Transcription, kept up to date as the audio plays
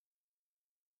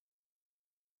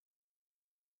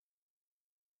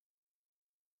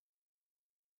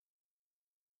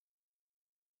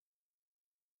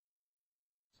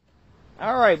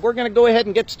All right, we're going to go ahead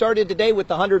and get started today with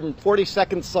the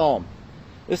 142nd Psalm.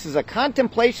 This is a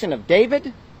contemplation of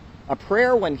David, a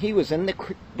prayer when he was in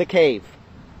the cave.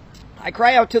 I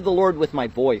cry out to the Lord with my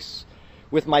voice.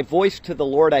 With my voice to the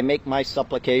Lord I make my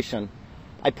supplication.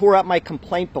 I pour out my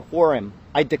complaint before him.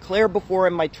 I declare before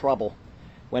him my trouble.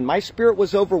 When my spirit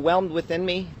was overwhelmed within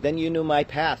me, then you knew my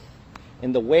path.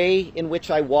 In the way in which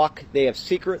I walk, they have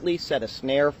secretly set a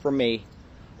snare for me.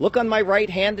 Look on my right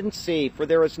hand and see, for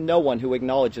there is no one who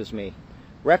acknowledges me.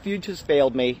 Refuge has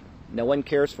failed me. No one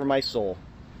cares for my soul.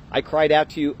 I cried out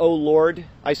to you, O Lord.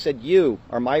 I said, you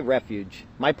are my refuge,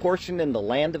 my portion in the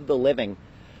land of the living.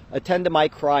 Attend to my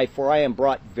cry, for I am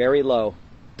brought very low.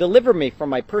 Deliver me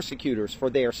from my persecutors, for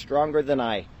they are stronger than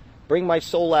I. Bring my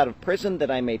soul out of prison,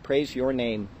 that I may praise your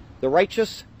name. The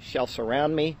righteous shall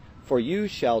surround me, for you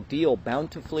shall deal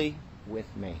bountifully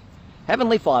with me.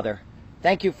 Heavenly Father,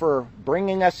 thank you for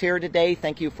bringing us here today.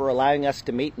 Thank you for allowing us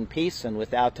to meet in peace and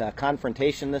without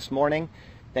confrontation this morning.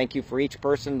 Thank you for each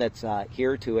person that's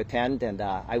here to attend. And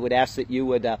I would ask that you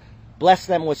would bless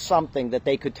them with something that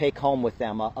they could take home with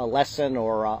them, a lesson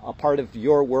or a part of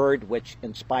your word which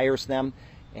inspires them,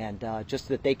 and just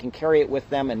that they can carry it with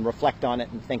them and reflect on it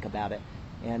and think about it.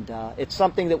 And it's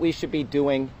something that we should be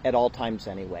doing at all times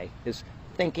anyway, is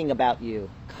thinking about you,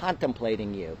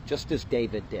 contemplating you, just as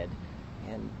David did.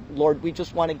 And Lord, we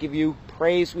just want to give you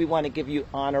praise, we want to give you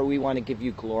honor, we want to give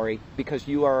you glory, because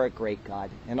you are a great God,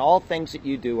 and all things that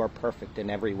you do are perfect in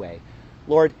every way.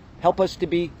 Lord, help us to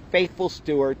be faithful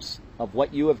stewards of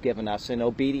what you have given us and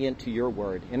obedient to your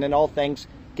word. And in all things,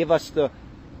 give us the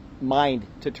mind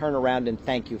to turn around and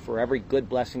thank you for every good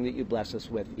blessing that you bless us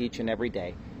with each and every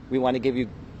day. We want to give you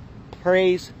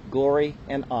praise, glory,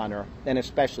 and honor, and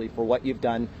especially for what you've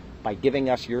done by giving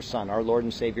us your Son, our Lord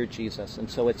and Savior Jesus. And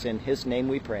so it's in his name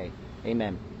we pray.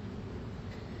 Amen.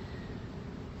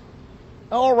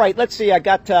 All right, let's see. I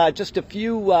got just a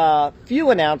few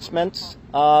announcements.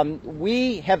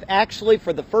 We have actually,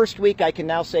 for the first week, I can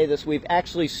now say this, we've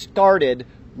actually started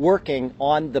working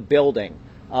on the building.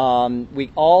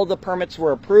 All the permits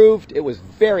were approved. It was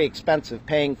very expensive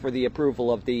paying for the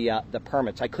approval of the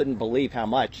permits. I couldn't believe how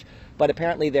much. But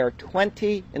apparently there are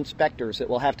 20 inspectors that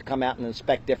will have to come out and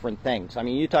inspect different things. I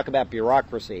mean, you talk about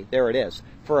bureaucracy. There it is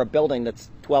for a building that's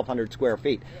 1,200 square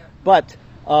feet. But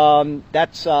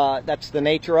that's the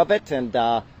nature of it. And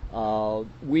I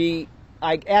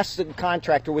asked the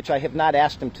contractor, which I have not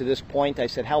asked him to this point. I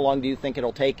said, how long do you think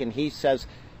it'll take? And he says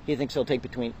he thinks it'll take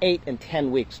between 8 and 10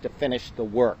 weeks to finish the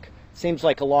work. Seems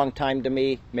like a long time to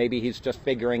me. Maybe he's just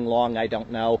figuring long. I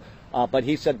don't know. But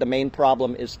he said the main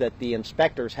problem is that the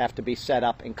inspectors have to be set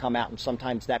up and come out, and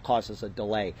sometimes that causes a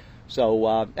delay.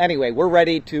 So anyway, we're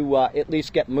ready to at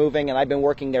least get moving, and I've been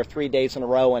working there 3 days in a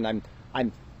row, and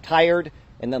I'm tired.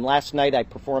 And then last night I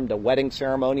performed a wedding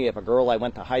ceremony of a girl I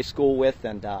went to high school with,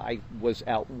 and I was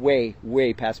out way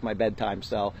past my bedtime,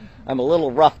 so I'm a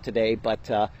little rough today.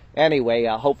 But anyway,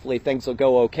 hopefully things will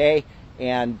go okay.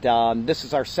 And this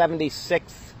is our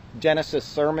 76th Genesis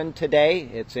sermon today.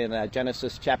 It's in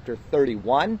Genesis chapter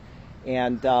 31.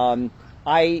 And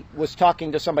I was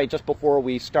talking to somebody just before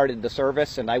we started the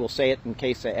service, and I will say it in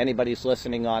case anybody's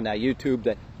listening on YouTube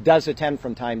that does attend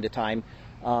from time to time.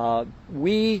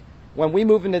 When we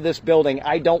move into this building,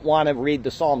 I don't want to read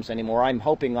the Psalms anymore. I'm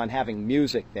hoping on having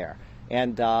music there.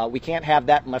 And we can't have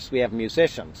that unless we have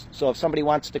musicians. So if somebody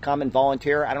wants to come and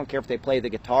volunteer, I don't care if they play the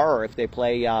guitar or if they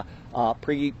play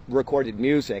pre-recorded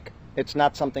music. It's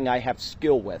not something I have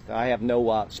skill with. I have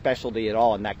no specialty at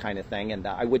all in that kind of thing, and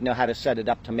I wouldn't know how to set it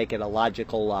up to make it a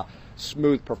logical,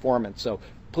 smooth performance. So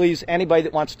please, anybody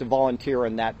that wants to volunteer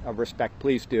in that respect,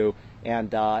 please do.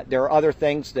 And there are other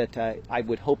things that I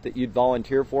would hope that you'd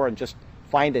volunteer for, and just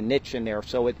find a niche in there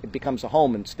so it becomes a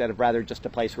home instead of rather just a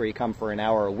place where you come for an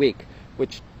hour a week,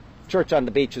 which Church on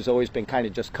the Beach has always been kind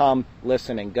of just come,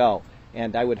 listen, and go.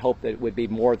 And I would hope that it would be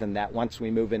more than that once we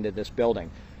move into this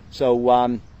building.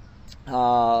 So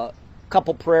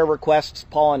couple prayer requests.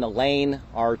 Paul and Elaine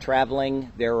are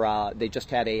traveling. They just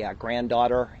had a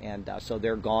granddaughter, and so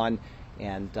they're gone.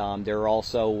 And they're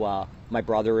also, my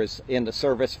brother is in the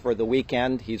service for the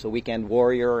weekend. He's a weekend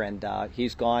warrior, and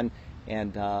he's gone.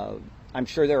 And I'm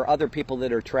sure there are other people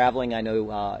that are traveling. I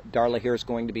know Darla here is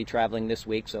going to be traveling this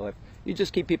week. So if you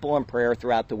just keep people in prayer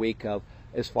throughout the week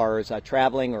as far as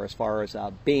traveling, or as far as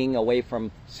being away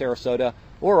from Sarasota,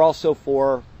 or also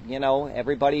for,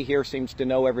 everybody here seems to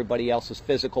know everybody else's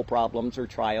physical problems or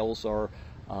trials or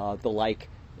the like.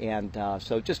 And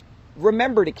so just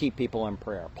remember to keep people in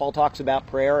prayer. Paul talks about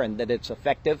prayer and that it's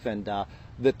effective, and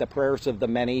that the prayers of the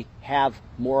many have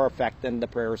more effect than the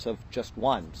prayers of just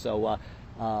one. So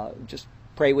just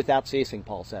Pray without ceasing,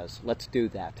 Paul says. Let's do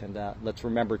that, and let's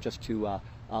remember just to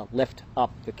lift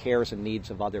up the cares and needs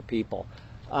of other people.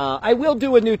 I will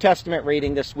do a New Testament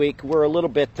reading this week. We're a little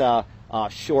bit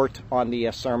short on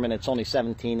the sermon. It's only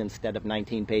 17 instead of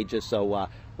 19 pages, so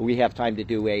we have time to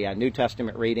do a New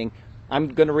Testament reading. I'm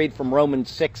going to read from Romans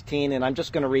 16, and I'm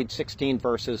just going to read 16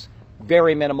 verses.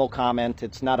 Very minimal comment.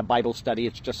 It's not a Bible study.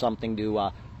 It's just something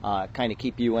to kind of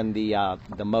keep you in the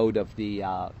mode of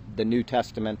the New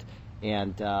Testament.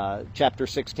 And chapter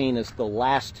 16 is the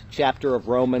last chapter of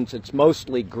Romans. It's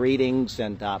mostly greetings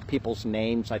and people's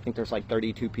names. I think there's like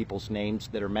 32 people's names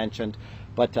that are mentioned.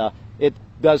 But it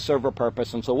does serve a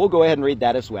purpose, and so we'll go ahead and read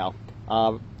that as well.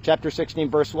 Chapter 16,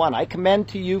 verse 1. I commend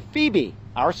to you Phoebe,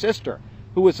 our sister,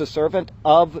 who is a servant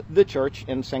of the church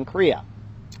in Cenchrea,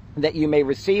 that you may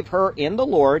receive her in the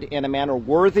Lord in a manner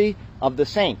worthy of the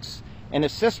saints, and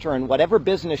assist her in whatever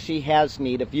business she has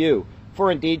need of you.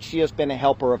 For indeed she has been a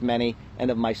helper of many, and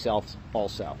of myself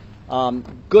also.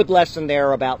 Good lesson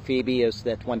there about Phoebe is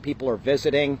that when people are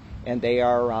visiting and they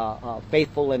are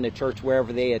faithful in the church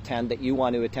wherever they attend, that you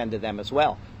want to attend to them as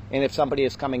well. And if somebody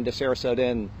is coming to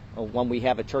Sarasota and when we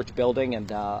have a church building and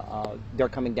they're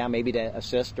coming down maybe to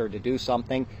assist or to do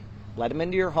something, let them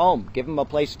into your home. Give them a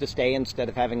place to stay instead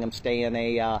of having them stay in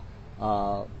a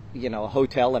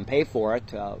hotel and pay for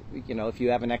it. If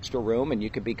you have an extra room and you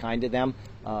could be kind to them,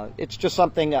 it's just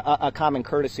something, a common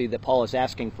courtesy that Paul is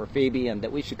asking for Phoebe and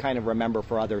that we should kind of remember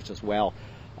for others as well.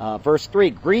 Verse 3,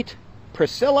 greet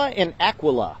Priscilla and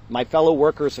Aquila, my fellow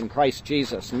workers in Christ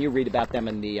Jesus, and you read about them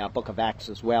in the book of Acts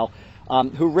as well,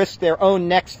 who risked their own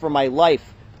necks for my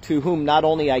life, to whom not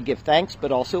only I give thanks,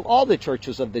 but also all the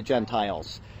churches of the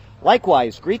Gentiles.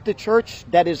 Likewise, greet the church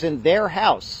that is in their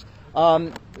house.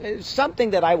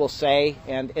 Something that I will say,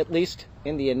 and at least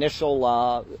in the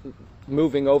initial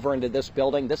moving over into this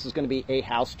building, this is going to be a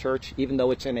house church, even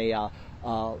though it's in a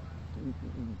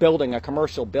building, a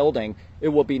commercial building. It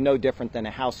will be no different than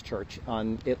a house church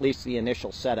on at least the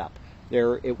initial setup.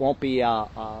 It won't be a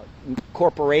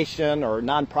corporation or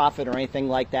nonprofit or anything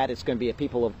like that. It's going to be a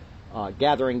people of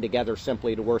gathering together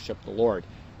simply to worship the Lord.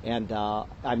 And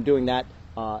I'm doing that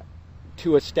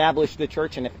to establish the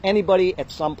church, and if anybody at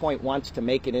some point wants to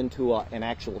make it into an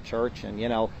actual church and,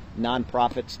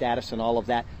 nonprofit status and all of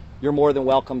that, you're more than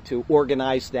welcome to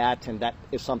organize that, and that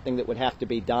is something that would have to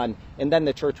be done. And then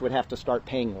the church would have to start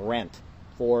paying rent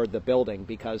for the building,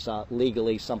 because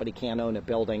legally somebody can't own a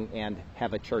building and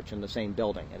have a church in the same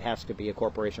building. It has to be a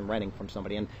corporation renting from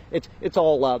somebody, and it's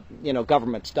all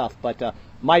government stuff. But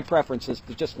my preference is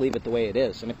to just leave it the way it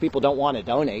is. And if people don't want to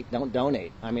donate, don't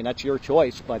donate. I mean, that's your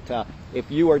choice. But if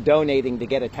you are donating to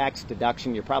get a tax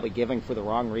deduction, you're probably giving for the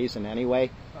wrong reason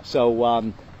anyway.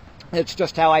 So it's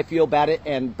just how I feel about it.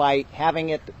 And by having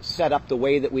it set up the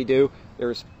way that we do,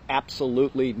 there's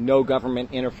absolutely no government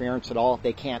interference at all.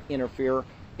 They can't interfere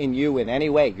in you in any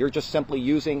way. You're just simply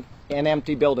using an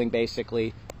empty building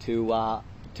basically to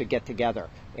get together.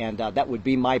 And that would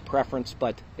be my preference,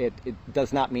 but it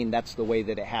does not mean that's the way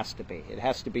that it has to be. It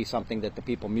has to be something that the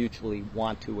people mutually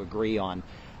want to agree on.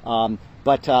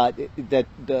 But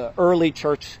the early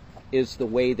church is the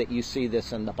way that you see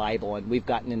this in the Bible, and we've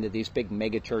gotten into these big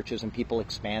mega churches and people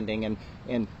expanding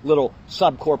and little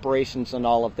sub-corporations and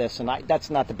all of this, and that's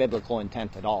not the biblical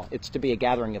intent at all. It's to be a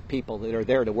gathering of people that are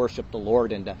there to worship the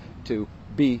Lord and to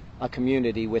be a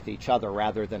community with each other,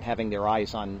 rather than having their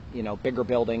eyes on bigger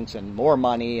buildings and more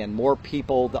money and more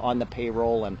people on the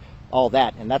payroll and all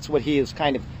that. And that's what he is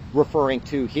kind of referring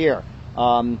to here.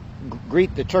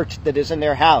 Greet the church that is in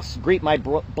their house. Greet my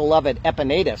beloved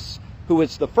Epaenetus, who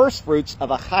is the first fruits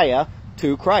of Achaia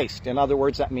to Christ. In other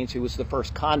words, that means he was the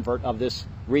first convert of this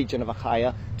region of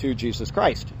Achaia to Jesus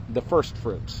Christ, the first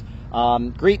fruits.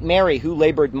 Greet Mary, who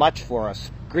labored much for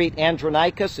us. Greet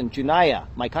Andronicus and Junia,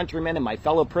 my countrymen and my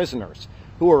fellow prisoners,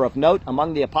 who are of note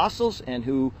among the apostles and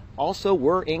who also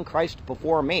were in Christ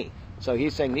before me. So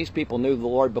he's saying these people knew the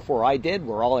Lord before I did.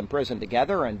 We're all in prison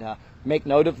together, and make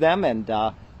note of them. And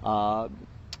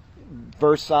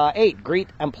Verse 8, greet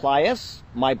Amplias,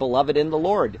 my beloved in the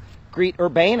Lord. Greet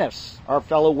Urbanus, our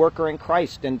fellow worker in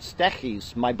Christ, and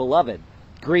Stechis, my beloved.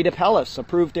 Greet Apelles,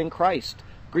 approved in Christ.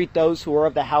 Greet those who are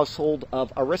of the household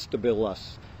of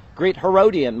Aristobulus. Greet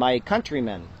Herodian, my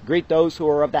countrymen. Greet those who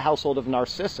are of the household of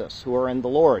Narcissus, who are in the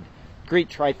Lord. Greet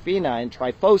Tryphena and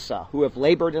Tryphosa, who have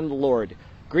labored in the Lord.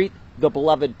 Greet the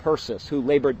beloved Persis, who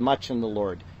labored much in the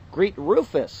Lord. Greet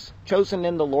Rufus, chosen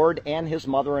in the Lord, and his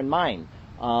mother and mine.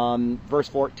 Verse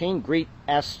 14, greet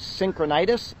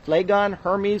Asyncrinitus, Phlegon,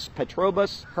 Hermes,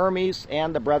 Petrobus, Hermes,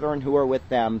 and the brethren who are with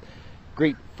them.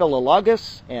 Greet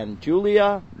Philologus and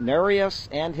Julia, Nereus,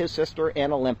 and his sister,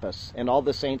 and Olympus, and all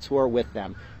the saints who are with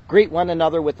them. Greet one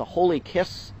another with a holy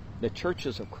kiss. The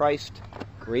churches of Christ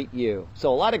greet you.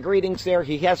 So a lot of greetings there.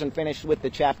 He hasn't finished with the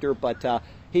chapter, but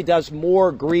he does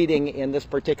more greeting in this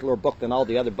particular book than all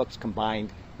the other books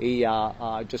combined. He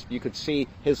you could see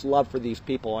his love for these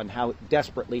people and how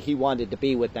desperately he wanted to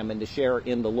be with them and to share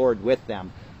in the Lord with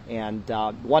them. And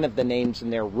one of the names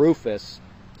in there, Rufus,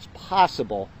 it's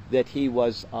possible that he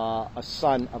was a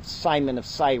son of Simon of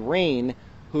Cyrene,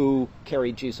 who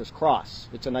carried Jesus' cross.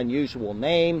 It's an unusual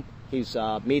name. He's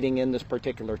meeting in this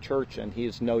particular church, and he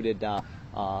is noted,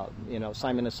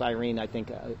 Simon of Cyrene, I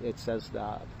think it says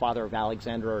the father of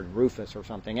Alexander or Rufus or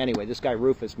something. Anyway, this guy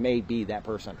Rufus may be that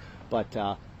person,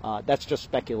 but that's just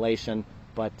speculation.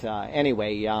 But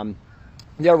anyway,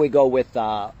 there we go with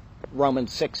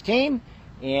Romans 16,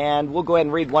 and we'll go ahead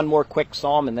and read one more quick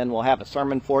psalm, and then we'll have a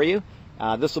sermon for you.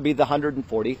 This will be the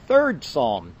 143rd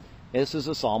psalm. This is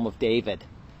a psalm of David.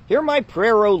 Hear my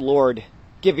prayer, O Lord.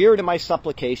 Give ear to my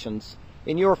supplications.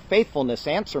 In your faithfulness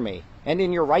answer me, and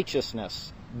in your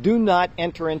righteousness. Do not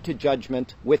enter into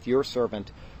judgment with your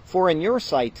servant, for in your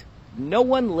sight no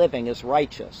one living is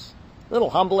righteous. A little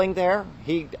humbling there.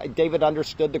 David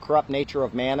understood the corrupt nature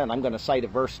of man, and I'm going to cite a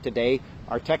verse today.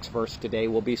 Our text verse today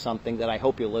will be something that I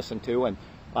hope you'll listen to, and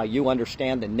you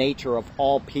understand the nature of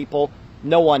all people.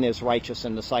 No one is righteous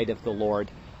in the sight of the Lord.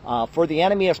 For the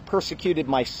enemy has persecuted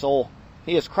my soul.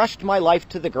 He has crushed my life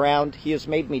to the ground. He has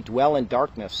made me dwell in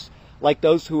darkness, like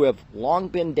those who have long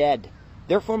been dead.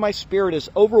 Therefore my spirit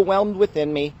is overwhelmed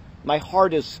within me. My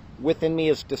heart is within me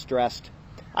is distressed.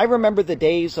 I remember the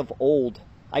days of old.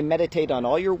 I meditate on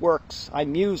all your works. I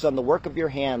muse on the work of your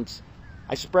hands.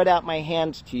 I spread out my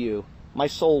hands to you. My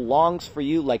soul longs for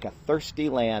you like a thirsty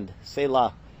land.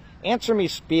 Selah. Answer me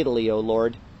speedily, O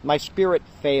Lord. My spirit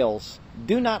fails.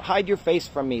 Do not hide your face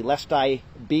from me, lest I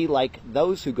be like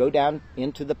those who go down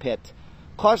into the pit.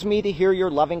 Cause me to hear your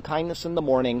loving kindness in the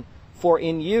morning, for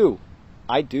in you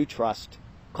I do trust.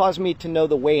 Cause me to know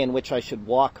the way in which I should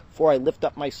walk, for I lift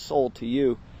up my soul to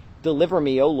you. Deliver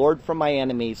me, O Lord, from my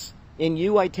enemies. In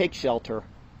you I take shelter.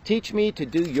 Teach me to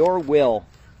do your will,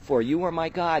 for you are my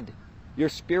God. Your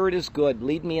spirit is good.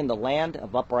 Lead me in the land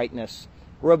of uprightness.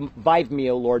 Revive me,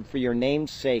 O Lord, for your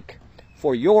name's sake.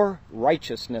 For your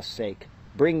righteousness' sake,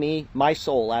 bring me, my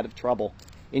soul, out of trouble.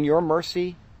 In your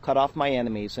mercy, cut off my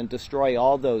enemies and destroy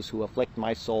all those who afflict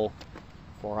my soul,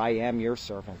 for I am your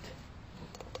servant.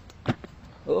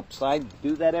 Oops, I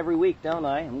do that every week, don't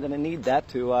I? I'm going to need that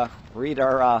to read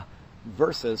our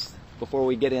verses before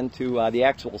we get into the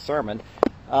actual sermon.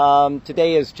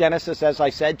 Today is Genesis, as I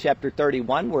said, chapter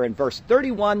 31. We're in verse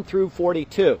 31 through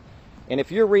 42. And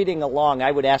if you're reading along,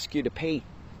 I would ask you to pay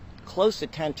close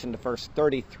attention to verse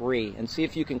 33 and see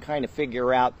if you can kind of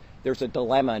figure out there's a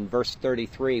dilemma in verse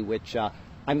 33, which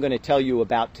I'm going to tell you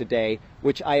about today,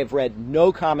 which I have read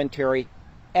no commentary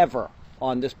ever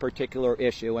on this particular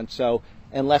issue. And so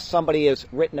unless somebody has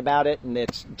written about it and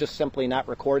it's just simply not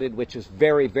recorded, which is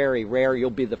very, very rare, you'll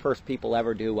be the first people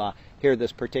ever to hear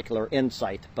this particular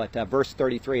insight. But verse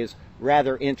 33 is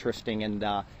rather interesting in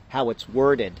how it's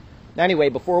worded. Anyway,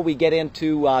 before we get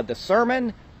into the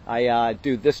sermon, I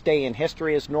do this day in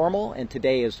history as normal, and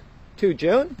today is 2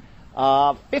 June.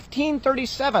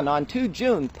 1537, on 2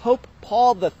 June, Pope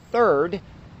Paul III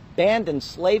banned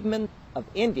enslavement of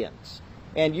Indians.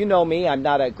 And you know me, I'm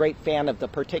not a great fan of the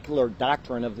particular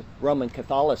doctrine of Roman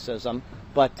Catholicism,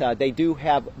 but they do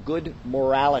have good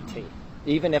morality.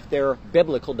 Even if their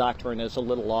biblical doctrine is a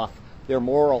little off, their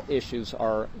moral issues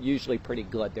are usually pretty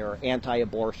good. They're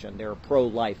anti-abortion, they're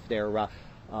pro-life, they're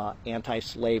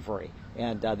anti-slavery.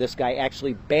 And this guy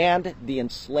actually banned the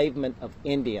enslavement of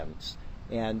Indians.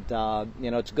 And,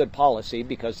 it's good policy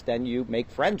because then you make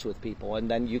friends with people and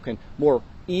then you can more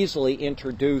easily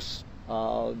introduce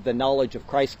the knowledge of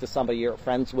Christ to somebody you're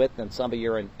friends with than somebody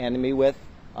you're an enemy with.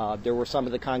 There were some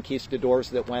of the conquistadors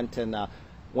that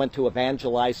went to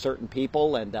evangelize certain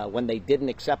people, and when they didn't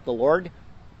accept the Lord,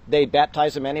 they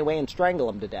baptize them anyway and strangle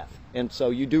them to death. And so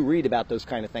you do read about those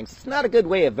kind of things. It's not a good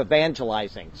way of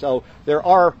evangelizing. So there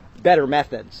are better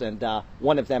methods, and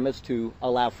one of them is to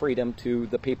allow freedom to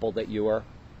the people that you are,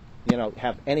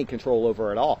 have any control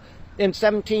over at all. In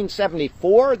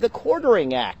 1774, the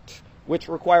Quartering Act, which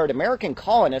required American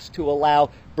colonists to allow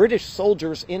British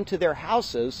soldiers into their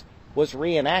houses, was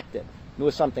reenacted. It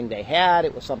was something they had,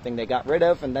 it was something they got rid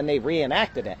of, and then they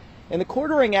reenacted it. And the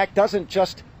Quartering Act doesn't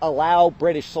just allow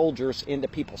British soldiers into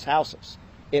people's houses.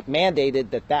 It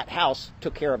mandated that that house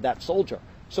took care of that soldier.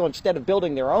 So instead of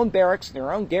building their own barracks,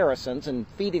 their own garrisons, and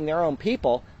feeding their own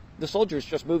people, the soldiers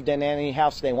just moved in any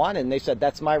house they wanted, and they said,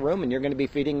 that's my room, and you're going to be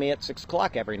feeding me at 6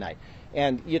 o'clock every night.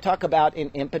 And you talk about an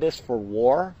impetus for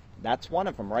war. That's one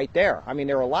of them right there. I mean,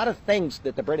 there are a lot of things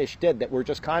that the British did that were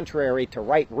just contrary to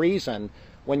right reason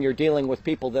when you're dealing with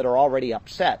people that are already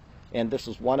upset. And this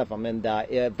is one of them. And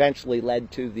it eventually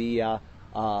led to the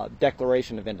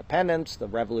Declaration of Independence, the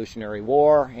Revolutionary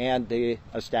War, and the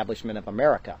establishment of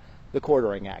America, the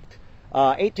Quartering Act.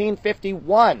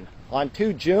 1851, on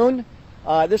 2 June,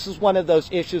 this is one of those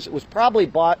issues that was probably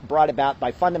brought about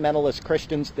by fundamentalist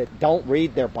Christians that don't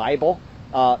read their Bible.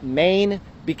 Maine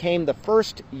became the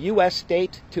first U.S.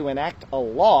 state to enact a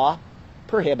law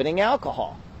prohibiting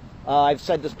alcohol. I've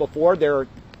said this before. There are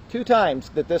 2 times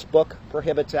that this book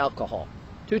prohibits alcohol.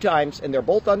 2 times, and they're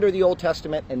both under the Old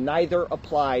Testament, and neither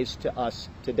applies to us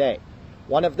today.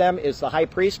 One of them is the high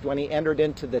priest. When he entered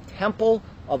into the temple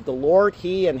of the Lord,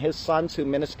 he and his sons who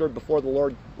ministered before the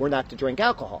Lord were not to drink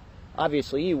alcohol.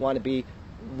 Obviously, you want to be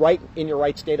right in your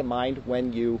right state of mind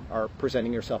when you are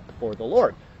presenting yourself before the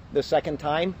Lord. The second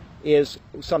time is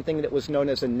something that was known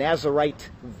as a Nazirite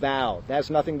vow. That has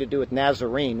nothing to do with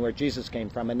Nazarene, where Jesus came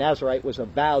from. A Nazirite was a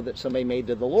vow that somebody made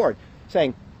to the Lord,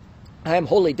 saying, I am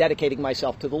wholly dedicating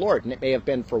myself to the Lord. And it may have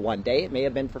been for one day, it may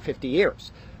have been for 50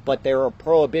 years. But there are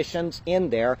prohibitions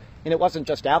in there, and it wasn't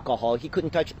just alcohol. He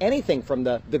couldn't touch anything from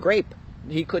the grape.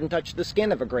 He couldn't touch the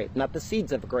skin of a grape, not the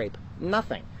seeds of a grape,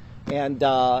 nothing. And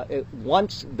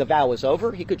once the vow was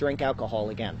over, he could drink alcohol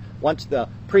again. Once the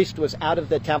priest was out of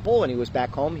the temple and he was back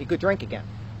home, he could drink again.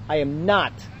 I am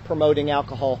not promoting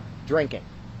alcohol drinking.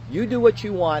 You do what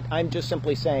you want. I'm just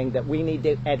simply saying that we need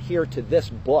to adhere to this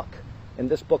book. And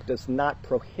this book does not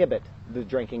prohibit the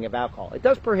drinking of alcohol. It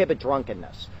does prohibit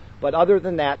drunkenness. But other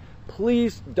than that,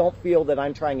 please don't feel that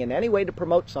I'm trying in any way to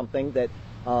promote something that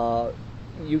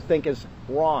you think is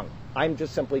wrong. I'm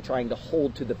just simply trying to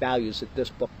hold to the values that this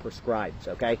book prescribes,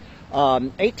 okay?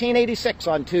 1886,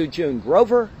 on 2 June,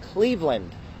 Grover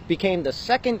Cleveland became the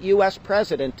second U.S.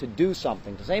 president to do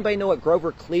something. Does anybody know what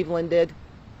Grover Cleveland did?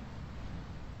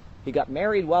 He got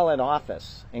married while in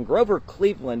office, and Grover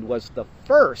Cleveland was the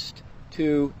first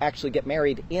to actually get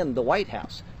married in the White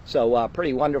House. So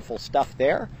pretty wonderful stuff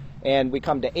there. And we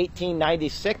come to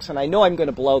 1896, and I know I'm going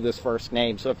to blow this first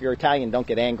name, so if you're Italian, don't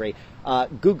get angry.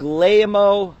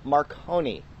 Guglielmo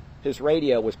Marconi. His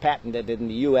radio was patented in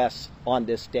the U.S. on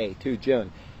this day, 2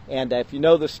 June. And if you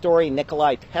know the story,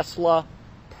 Nikola Tesla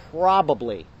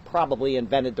probably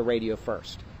invented the radio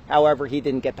first. However, he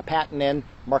didn't get the patent in.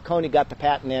 Marconi got the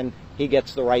patent in. He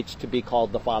gets the rights to be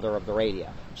called the father of the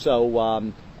radio.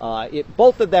 So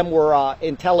both of them were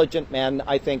intelligent men.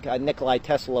 I think Nikola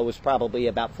Tesla was probably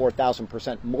about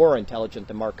 4,000% more intelligent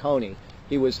than Marconi.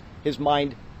 His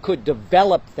mind could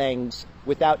develop things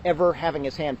without ever having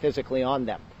his hand physically on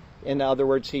them. In other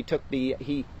words, he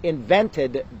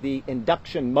invented the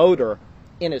induction motor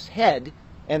in his head,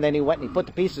 and then he went and he put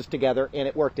the pieces together, and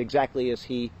it worked exactly as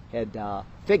he had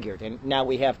figured. And now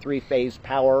we have 3-phase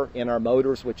power in our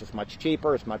motors, which is much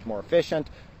cheaper, it's much more efficient,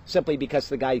 simply because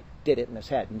the guy did it in his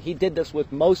head. And he did this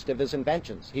with most of his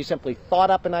inventions. He simply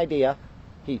thought up an idea,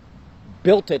 he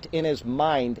built it in his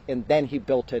mind, and then he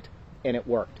built it, and it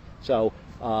worked. So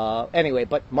anyway,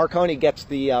 but Marconi gets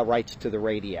the rights to the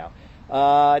radio.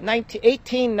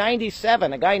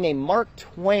 1897, a guy named Mark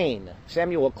Twain,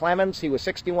 Samuel Clemens, he was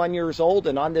 61 years old,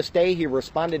 and on this day he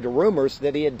responded to rumors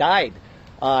that he had died.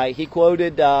 He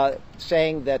quoted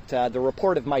saying that the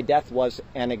report of my death was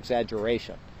an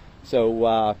exaggeration.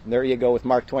 So there you go with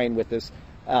Mark Twain with this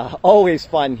always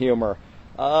fun humor.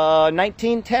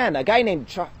 1910, a guy named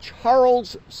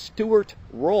Charles Stewart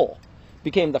Roll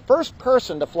became the first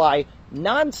person to fly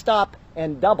nonstop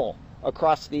and double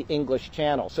across the English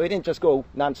Channel. So he didn't just go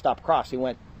nonstop across, he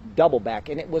went double back.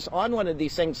 And it was on one of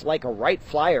these things like a Wright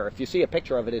Flyer. If you see a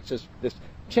picture of it, it's just this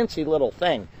chintzy little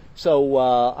thing. So,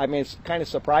 I mean, it's kind of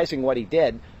surprising what he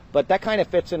did. But that kind of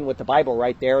fits in with the Bible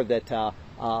right there, that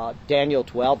Daniel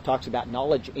 12 talks about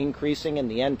knowledge increasing in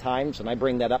the end times. And I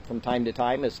bring that up from time to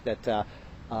time, is that,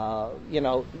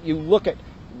 you look at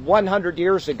 100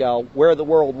 years ago where the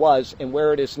world was and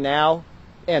where it is now,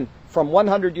 and from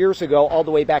 100 years ago all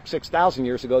the way back 6,000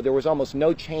 years ago, there was almost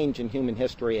no change in human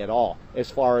history at all as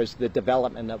far as the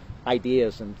development of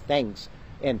ideas and things.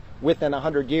 And within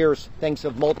 100 years, things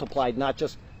have multiplied, not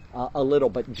just a little,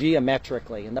 but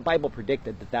geometrically. And the Bible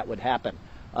predicted that that would happen.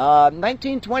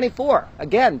 1924,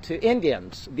 again, to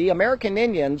Indians. The American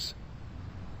Indians,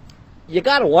 you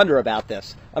got to wonder about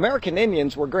this. American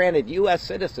Indians were granted U.S.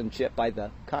 citizenship by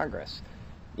the Congress.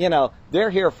 You know,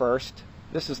 they're here first.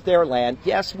 This is their land.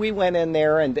 Yes, we went in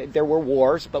there and there were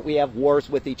wars, but we have wars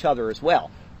with each other as well.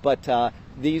 But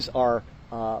these are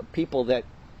people that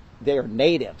they are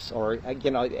natives, or,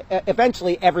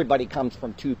 eventually everybody comes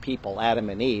from two people, Adam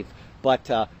and Eve.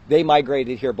 But they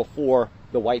migrated here before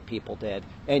the white people did.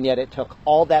 And yet it took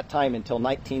all that time until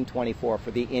 1924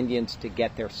 for the Indians to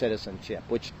get their citizenship,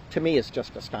 which to me is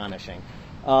just astonishing.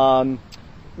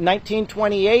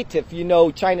 1928, if you know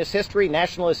China's history,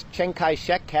 nationalist Chiang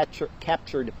Kai-shek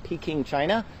captured Peking,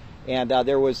 China. And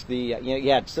there was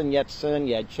you had Sun Yat-sen,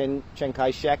 you had Chiang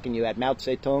Kai-shek, and you had Mao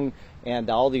Zedong, and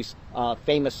all these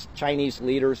famous Chinese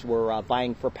leaders were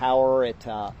vying for power at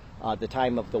the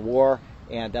time of the war.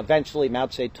 And eventually Mao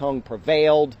Zedong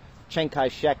prevailed. Chiang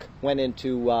Kai-shek went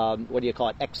into,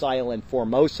 exile in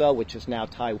Formosa, which is now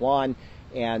Taiwan.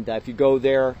 And if you go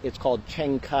there, it's called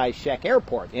Chiang Kai-shek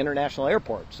Airport, International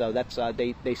Airport. So that's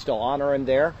they still honor him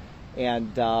there.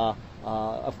 And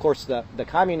of course, the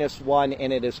communists won,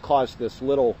 and it has caused this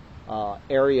little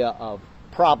area of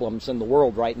problems in the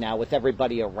world right now with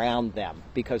everybody around them,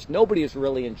 because nobody is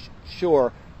really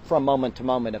sure from moment to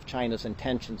moment of China's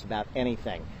intentions about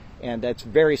anything. And that's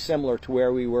very similar to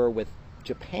where we were with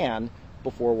Japan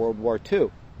before World War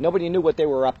II. Nobody knew what they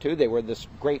were up to. They were this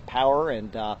great power,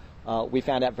 and we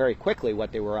found out very quickly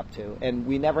what they were up to. And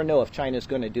we never know if China's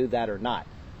going to do that or not.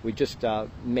 We just,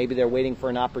 maybe they're waiting for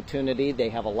an opportunity. They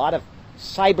have a lot of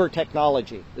cyber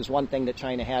technology is one thing that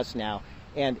China has now.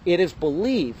 And it is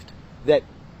believed that,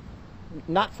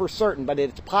 not for certain, but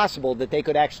it's possible that they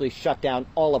could actually shut down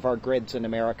all of our grids in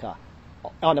America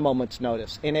on a moment's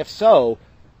notice. And if so,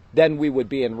 then we would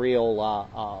be in real,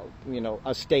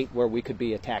 a state where we could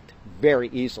be attacked very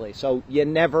easily. So you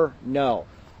never know.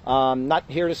 Not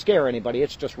here to scare anybody.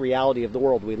 It's just reality of the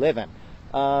world we live in.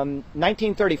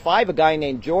 1935, a guy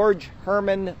named George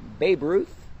Herman Babe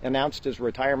Ruth announced his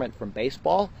retirement from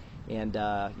baseball. And,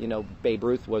 Babe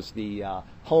Ruth was the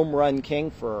home run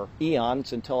king for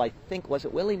eons until, I think, was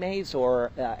it Willie Mays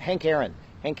or Hank Aaron?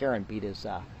 Hank Aaron beat his,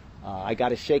 I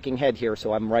got a shaking head here,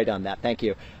 so I'm right on that. Thank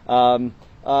you. And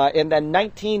then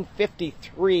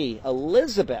 1953,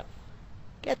 Elizabeth,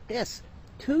 get this,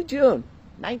 2 June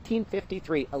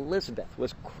 1953, Elizabeth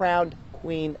was crowned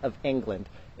Queen of England.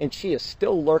 And she is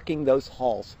still lurking those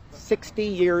halls 60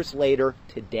 years later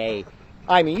today.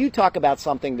 I mean, you talk about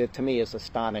something that to me is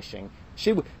astonishing.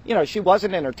 She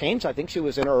wasn't entertained, so I think she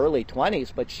was in her early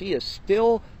 20s, but she is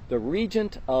still the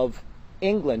regent of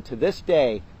England to this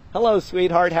day. Hello,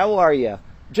 sweetheart, how are you?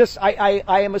 I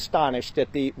am astonished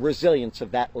at the resilience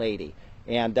of that lady.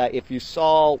 And if you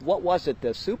saw, what was it,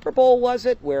 the Super Bowl, was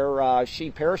it, where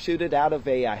she parachuted out of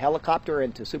a helicopter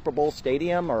into Super Bowl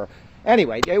Stadium? Or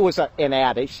anyway, it was an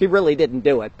ad. She really didn't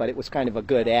do it, but it was kind of a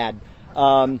good ad.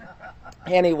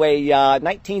 Anyway,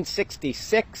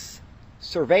 1966,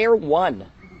 Surveyor 1,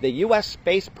 the U.S.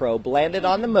 space probe, landed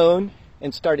on the moon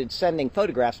and started sending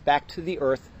photographs back to the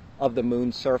Earth of the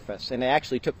moon's surface. And it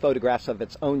actually took photographs of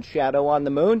its own shadow on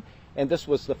the moon, and this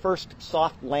was the first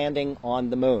soft landing on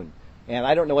the moon. And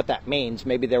I don't know what that means.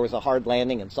 Maybe there was a hard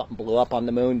landing and something blew up on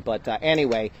the moon. But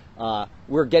anyway,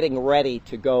 we're getting ready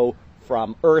to go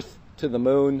from Earth to the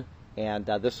moon. And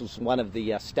this was one of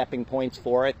the stepping points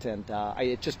for it. And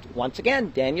it just, once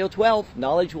again, Daniel 12,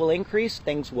 knowledge will increase.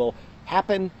 Things will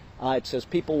happen. It says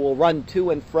people will run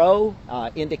to and fro,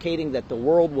 indicating that the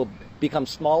world will become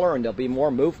smaller and there'll be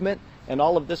more movement. And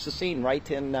all of this is seen right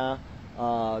in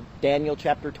Daniel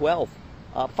chapter 12.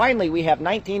 Finally, we have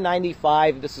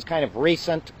 1995. This is kind of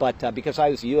recent, but because I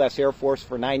was the U.S. Air Force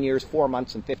for 9 years, 4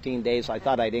 months, and 15 days, I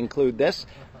thought I'd include this.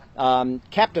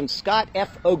 Captain Scott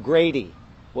F. O'Grady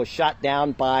was shot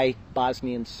down by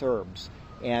Bosnian Serbs.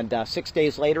 And 6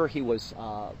 days later, he was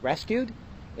rescued.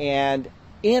 And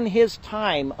in his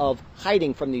time of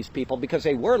hiding from these people, because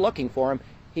they were looking for him,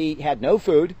 he had no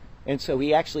food. And so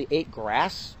he actually ate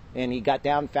grass. And he got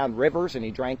down, found rivers, and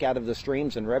he drank out of the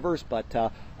streams and rivers.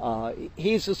 But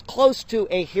he's as close to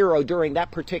a hero during that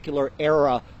particular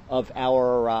era of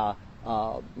our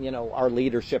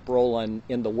leadership role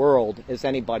in the world as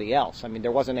anybody else. I mean,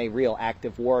 there wasn't a real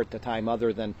active war at the time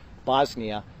other than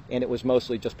Bosnia, and it was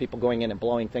mostly just people going in and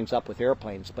blowing things up with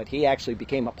airplanes. But he actually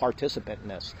became a participant in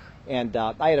this. And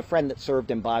I had a friend that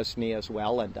served in Bosnia as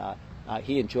well, and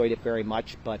he enjoyed it very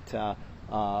much. But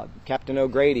Captain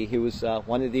O'Grady, he was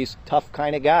one of these tough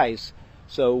kind of guys.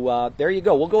 So there you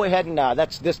go. We'll go ahead and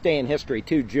that's this day in history,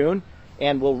 2 June,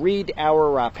 and we'll read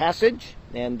our passage,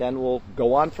 and then we'll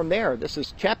go on from there. This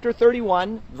is chapter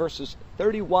 31, verses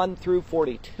 31 through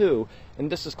 42,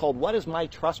 and this is called, What is My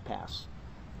Trespass?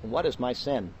 And what is my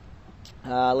sin?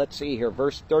 Let's see here,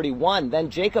 verse 31. Then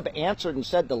Jacob answered and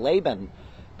said to Laban,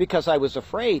 Because I was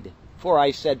afraid, for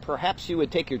I said, Perhaps you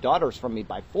would take your daughters from me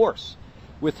by force.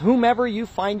 With whomever you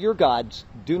find your gods,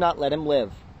 do not let him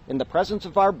live. In the presence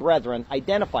of our brethren,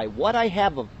 identify what I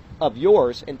have of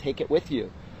yours and take it with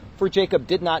you. For Jacob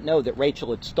did not know that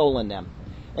Rachel had stolen them.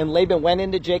 And Laban went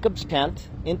into Jacob's tent,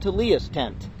 into Leah's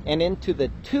tent, and into the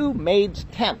two maids'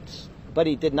 tents, but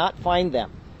he did not find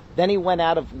them. Then he went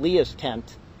out of Leah's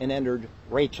tent and entered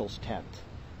Rachel's tent.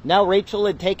 Now Rachel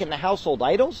had taken the household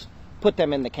idols, put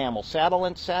them in the camel's saddle,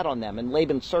 and sat on them. And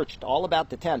Laban searched all about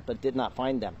the tent, but did not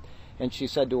find them. And she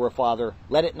said to her father,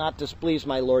 "Let it not displease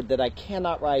my lord that I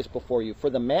cannot rise before you, for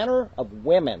the manner of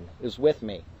women is with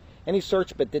me." And he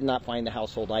searched, but did not find the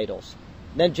household idols.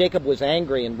 Then Jacob was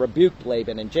angry and rebuked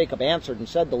Laban. And Jacob answered and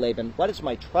said to Laban, "What is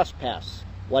my trespass?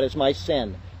 What is my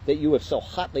sin, that you have so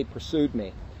hotly pursued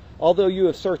me? Although you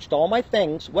have searched all my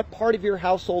things, what part of your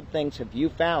household things have you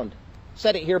found?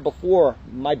 Set it here before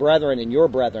my brethren and your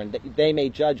brethren, that they may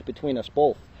judge between us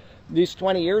both. These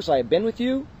 20 years I have been with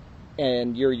you,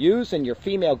 and your ewes and your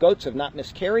female goats have not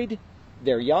miscarried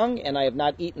their young, and I have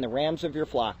not eaten the rams of your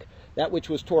flock. That which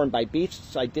was torn by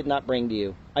beasts I did not bring to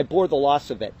you. I bore the loss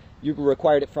of it. You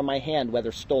required it from my hand,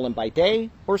 whether stolen by day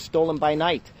or stolen by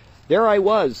night. There I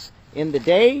was. In the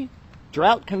day,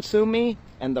 drought consumed me,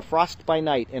 and the frost by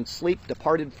night, and sleep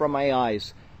departed from my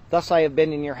eyes. Thus I have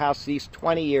been in your house these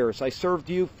 20 years. I served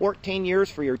you 14 years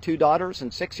for your 2 daughters,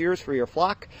 and 6 years for your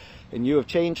flock, and you have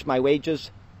changed my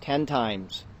wages 10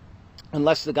 times.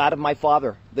 Unless the God of my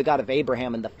father, the God of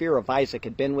Abraham, and the fear of Isaac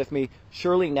had been with me,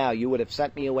 surely now you would have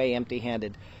sent me away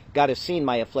empty-handed. God has seen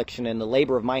my affliction and the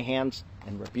labor of my hands,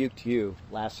 and rebuked you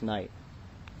last night."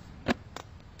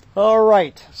 All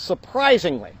right,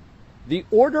 surprisingly, the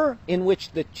order in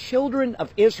which the children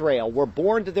of Israel were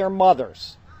born to their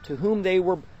mothers, to whom they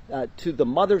were, to the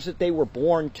mothers that they were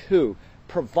born to,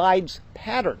 provides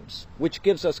patterns, which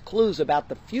gives us clues about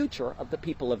the future of the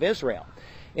people of Israel.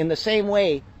 In the same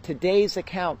way, today's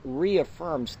account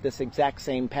reaffirms this exact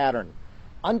same pattern.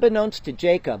 Unbeknownst to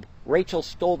Jacob, Rachel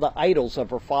stole the idols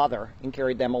of her father and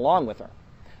carried them along with her.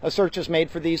 A search is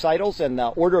made for these idols, and the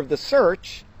order of the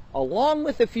search, along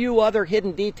with a few other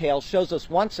hidden details, shows us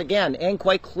once again and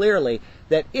quite clearly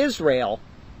that Israel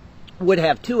would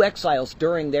have 2 exiles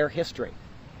during their history.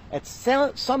 At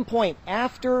some point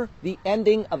after the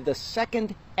ending of the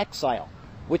second exile,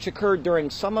 which occurred during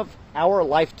some of our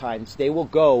lifetimes, they will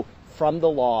go from the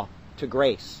law to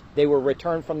grace. They will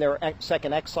return from their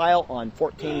second exile on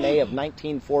 14 May of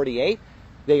 1948.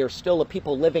 They are still a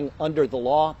people living under the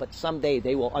law, but someday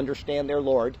they will understand their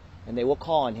Lord, and they will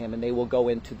call on him, and they will go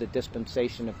into the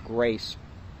dispensation of grace.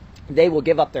 They will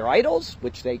give up their idols,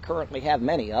 which they currently have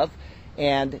many of,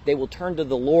 and they will turn to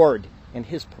the Lord and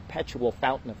his perpetual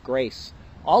fountain of grace.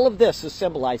 All of this is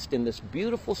symbolized in this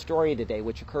beautiful story today,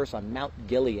 which occurs on Mount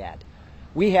Gilead.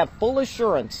 We have full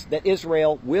assurance that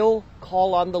Israel will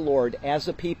call on the Lord as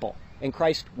a people, and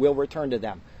Christ will return to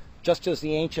them, just as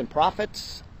the ancient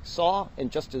prophets saw,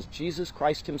 and just as Jesus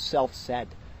Christ himself said.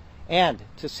 And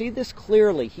to see this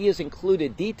clearly, he has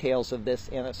included details of this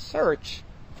in a search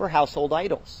for household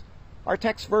idols. Our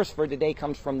text verse for today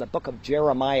comes from the book of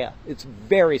Jeremiah. It's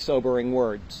very sobering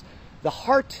words. "The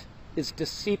heart is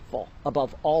deceitful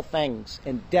above all things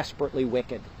and desperately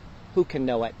wicked. Who can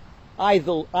know it? I,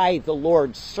 the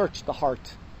Lord, search the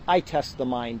heart. I test the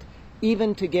mind,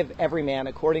 even to give every man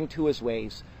according to his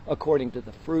ways, according to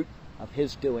the fruit of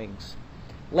his doings."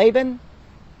 Laban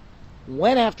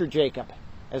went after Jacob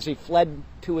as he fled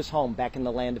to his home back in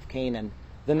the land of Canaan.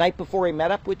 The night before he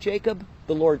met up with Jacob,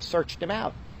 the Lord searched him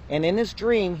out. And in his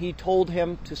dream, he told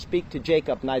him to speak to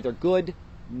Jacob neither good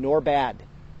nor bad.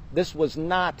 This was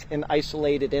not an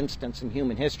isolated instance in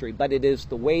human history, but it is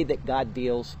the way that God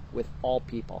deals with all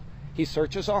people. He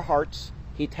searches our hearts,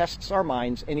 he tests our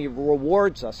minds, and he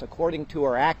rewards us according to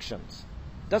our actions.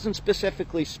 Doesn't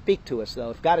specifically speak to us, though.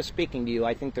 If God is speaking to you,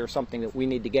 I think there's something that we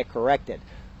need to get corrected.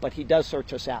 But he does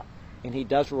search us out, and he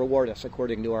does reward us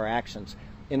according to our actions.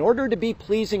 In order to be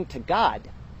pleasing to God,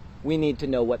 we need to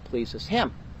know what pleases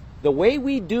him. The way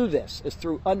we do this is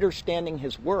through understanding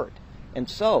his word. And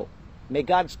so, may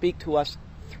God speak to us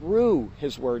through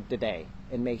his word today,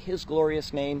 and may his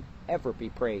glorious name ever be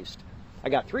praised. I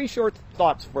got 3 short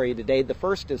thoughts for you today. The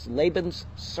first is Laban's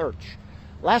search.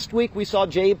 Last week we saw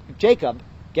Jacob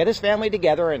get his family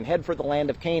together and head for the land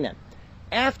of Canaan.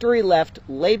 After he left,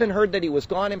 Laban heard that he was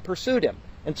gone and pursued him.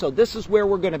 And so this is where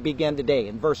we're going to begin today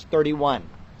in verse 31.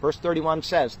 Verse 31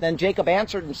 says, "Then Jacob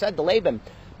answered and said to Laban,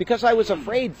 because I was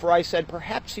afraid, for I said,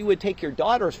 perhaps you would take your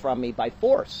daughters from me by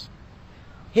force."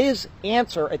 His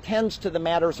answer attends to the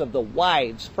matters of the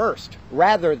wives first,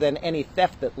 rather than any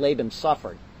theft that Laban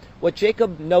suffered. What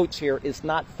Jacob notes here is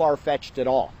not far-fetched at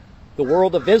all. The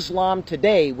world of Islam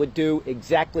today would do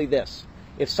exactly this.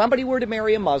 If somebody were to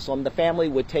marry a Muslim, the family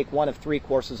would take one of 3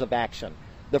 courses of action.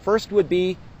 The first would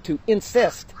be to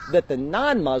insist that the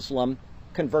non-Muslim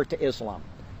convert to Islam.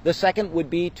 The second would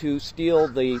be to steal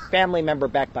the family member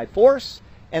back by force.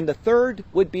 And the third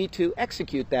would be to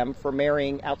execute them for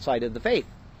marrying outside of the faith.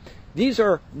 These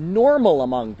are normal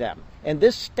among them. And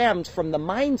this stems from the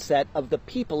mindset of the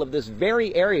people of this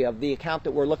very area of the account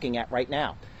that we're looking at right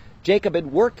now. Jacob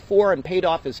had worked for and paid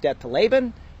off his debt to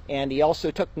Laban, and he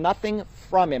also took nothing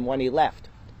from him when he left.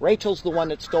 Rachel's the one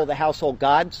that stole the household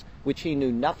gods, which he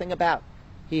knew nothing about.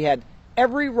 He had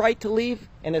every right to leave,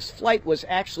 and his flight was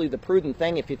actually the prudent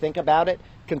thing if you think about it,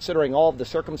 considering all of the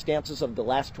circumstances of the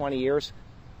last 20 years.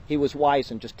 He was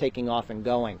wise in just taking off and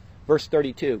going. Verse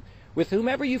 32, with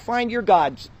whomever you find your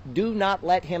gods, do not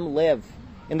let him live.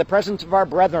 In the presence of our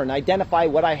brethren, identify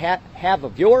what I have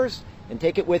of yours and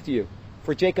take it with you.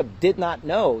 For Jacob did not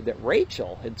know that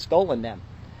Rachel had stolen them.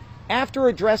 After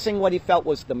addressing what he felt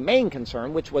was the main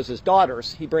concern, which was his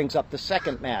daughters, he brings up the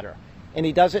second matter. And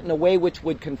he does it in a way which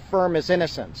would confirm his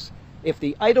innocence. If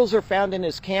the idols are found in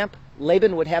his camp,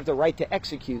 Laban would have the right to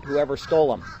execute whoever stole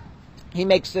them. He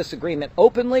makes this agreement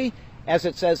openly, as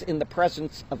it says, in the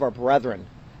presence of our brethren.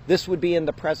 This would be in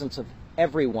the presence of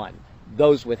everyone,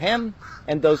 those with him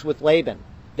and those with Laban.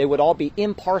 They would all be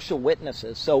impartial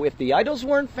witnesses. So if the idols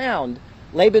weren't found,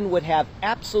 Laban would have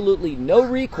absolutely no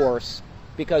recourse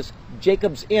because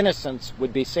Jacob's innocence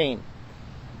would be seen.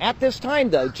 At this time,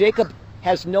 though, Jacob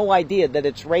has no idea that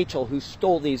it's Rachel who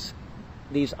stole these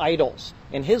idols.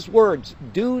 And his words,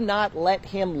 do not let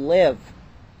him live,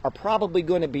 are probably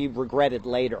going to be regretted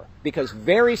later, because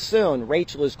very soon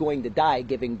Rachel is going to die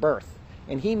giving birth.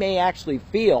 And he may actually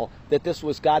feel that this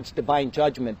was God's divine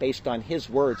judgment based on his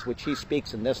words, which he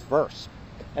speaks in this verse.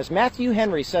 As Matthew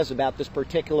Henry says about this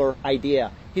particular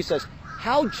idea, he says,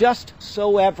 how just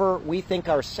soever we think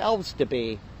ourselves to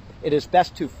be, it is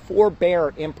best to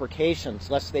forbear imprecations,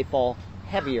 lest they fall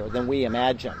heavier than we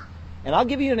imagine. And I'll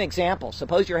give you an example.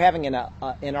 Suppose you're having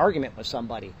an argument with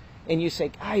somebody, and you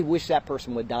say, I wish that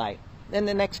person would die. Then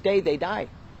the next day they die.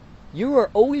 You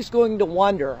are always going to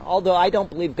wonder, although I don't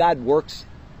believe God works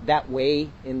that way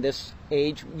in this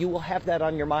age, you will have that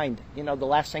on your mind. You know, the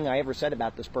last thing I ever said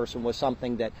about this person was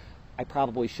something that I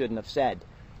probably shouldn't have said.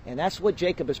 And that's what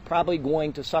Jacob is probably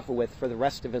going to suffer with for the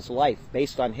rest of his life,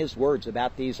 based on his words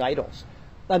about these idols.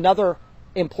 Another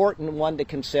important one to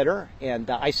consider, and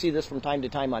I see this from time to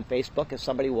time on Facebook, is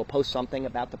somebody will post something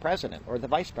about the president or the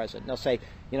vice president. They'll say,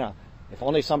 you know, if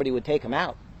only somebody would take him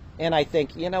out. And I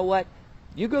think, you know what?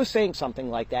 You go saying something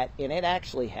like that, and it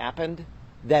actually happened,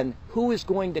 then who is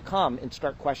going to come and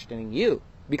start questioning you?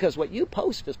 Because what you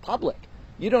post is public.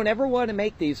 You don't ever want to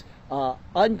make these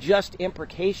unjust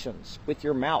imprecations with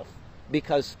your mouth,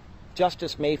 because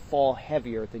justice may fall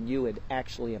heavier than you had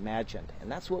actually imagined. And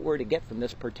that's what we're to get from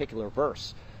this particular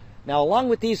verse. Now, along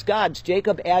with these gods,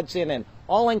 Jacob adds in an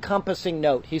all-encompassing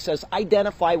note. He says,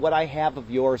 identify what I have of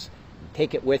yours,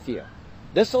 take it with you.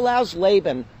 This allows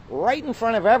Laban, right in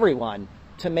front of everyone,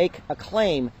 to make a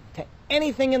claim to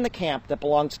anything in the camp that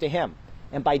belongs to him.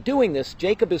 And by doing this,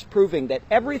 Jacob is proving that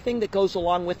everything that goes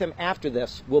along with him after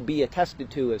this will be attested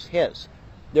to as his.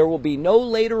 There will be no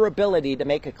later ability to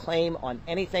make a claim on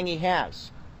anything he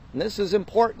has. And this is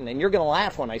important, and you're going to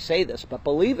laugh when I say this, but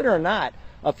believe it or not,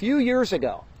 a few years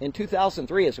ago, in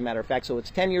 2003 as a matter of fact, so it's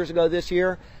 10 years ago this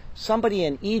year, somebody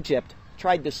in Egypt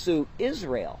tried to sue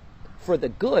Israel for the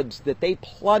goods that they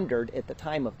plundered at the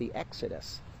time of the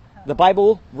Exodus. The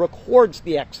Bible records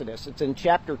the Exodus. It's in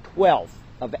chapter 12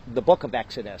 of the book of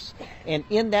Exodus. And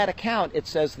in that account, it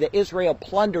says that Israel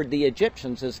plundered the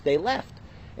Egyptians as they left.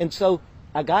 And so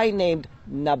a guy named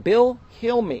Nabil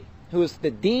Hilmi, who is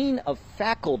the dean of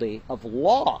faculty of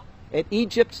law at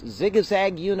Egypt's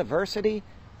Zigzag University,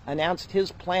 announced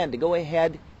his plan to go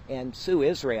ahead and sue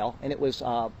Israel. And it was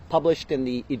published in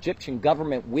the Egyptian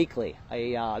Government Weekly,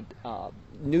 a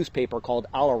newspaper called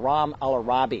Al-Aram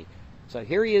Al-Arabi. So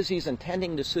here he is, he's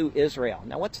intending to sue Israel.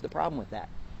 Now what's the problem with that?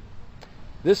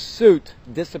 This suit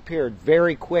disappeared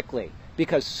very quickly,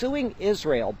 because suing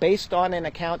Israel based on an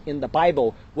account in the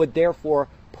Bible would therefore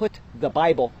put the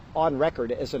Bible on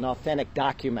record as an authentic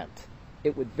document.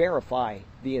 It would verify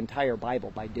the entire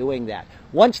Bible by doing that.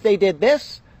 Once they did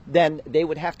this, then they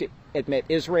would have to admit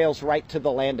Israel's right to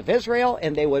the land of Israel,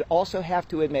 and they would also have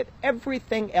to admit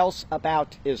everything else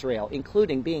about Israel,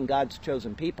 including being God's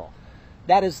chosen people.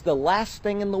 That is the last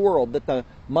thing in the world that the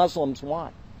Muslims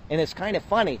want. And it's kind of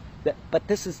funny, but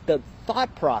this is the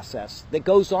thought process that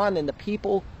goes on in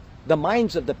the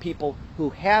minds of the people who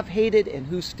have hated and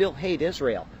who still hate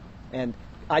Israel. And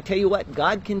I tell you what,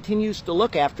 God continues to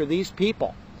look after these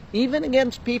people, even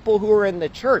against people who are in the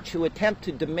church who attempt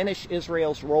to diminish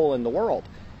Israel's role in the world.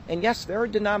 And yes, there are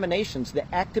denominations that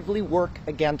actively work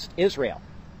against Israel.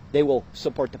 They will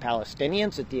support the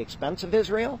Palestinians at the expense of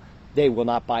Israel. They will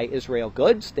not buy Israel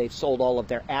goods. They've sold all of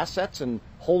their assets and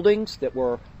holdings that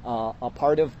were a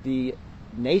part of the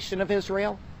nation of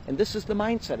Israel. And this is the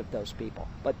mindset of those people.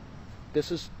 But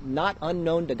this is not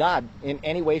unknown to God in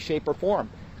any way, shape, or form.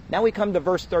 Now we come to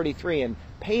verse 33, and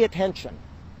pay attention.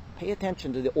 Pay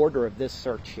attention to the order of this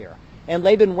search here. And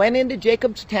Laban went into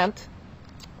Jacob's tent,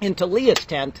 into Leah's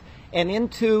tent, and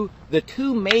into the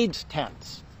two maids'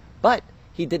 tents. But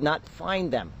he did not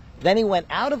find them. Then he went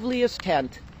out of Leah's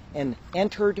tent and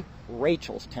entered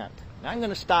Rachel's tent. Now I'm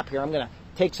going to stop here. I'm going to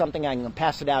take something, I'm going to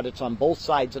pass it out. It's on both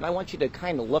sides, and I want you to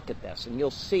kind of look at this, and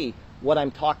you'll see what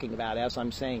I'm talking about as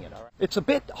I'm saying it. All right? It's a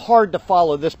bit hard to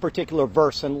follow this particular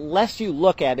verse unless you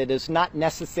look at it as not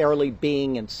necessarily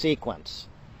being in sequence.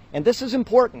 And this is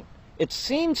important. It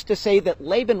seems to say that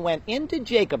Laban went into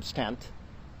Jacob's tent,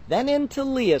 then into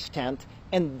Leah's tent,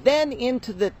 and then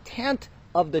into the tent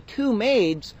of the two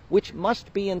maids, which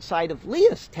must be inside of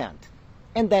Leah's tent,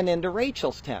 and then into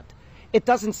Rachel's tent. It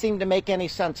doesn't seem to make any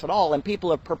sense at all, and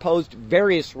people have proposed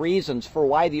various reasons for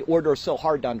why the order is so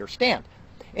hard to understand.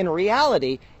 In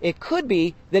reality, it could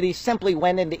be that he simply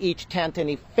went into each tent and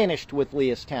he finished with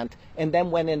Leah's tent and then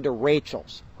went into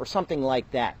Rachel's, or something like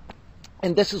that.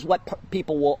 And this is what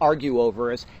people will argue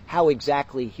over, is how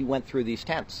exactly he went through these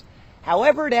tents.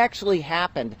 However it actually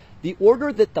happened, the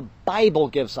order that the Bible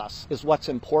gives us is what's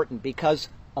important because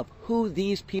of who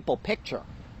these people picture.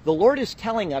 The Lord is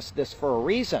telling us this for a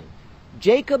reason.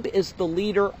 Jacob is the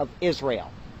leader of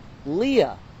Israel.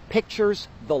 Leah pictures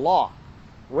the law.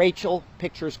 Rachel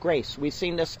pictures grace. We've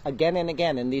seen this again and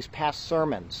again in these past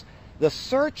sermons. The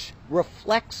search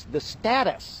reflects the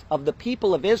status of the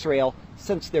people of Israel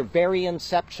since their very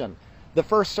inception. The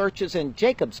first search is in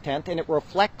Jacob's tent, and it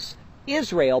reflects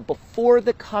Israel before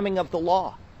the coming of the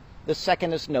law. The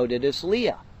second is noted as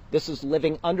Leah. This is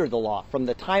living under the law, from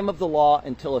the time of the law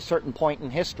until a certain point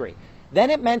in history. Then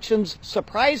it mentions,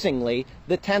 surprisingly,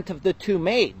 the tent of the two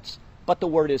maids, but the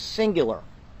word is singular.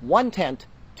 One tent,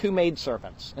 two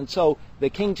maidservants. And so the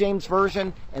King James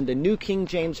Version and the New King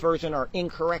James Version are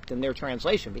incorrect in their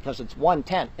translation because it's one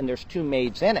tent and there's two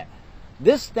maids in it.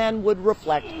 This then would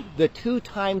reflect the two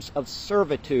times of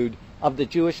servitude of the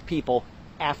Jewish people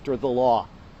after the law.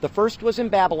 The first was in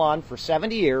Babylon for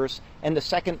 70 years, and the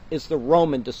second is the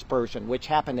Roman dispersion, which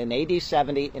happened in AD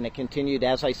 70, and it continued,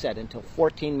 as I said, until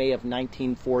 14 May of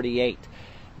 1948.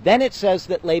 Then it says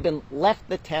that Laban left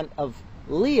the tent of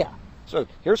Leah. So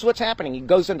here's what's happening. He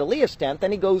goes into Leah's tent,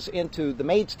 then he goes into the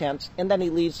maid's tents, and then he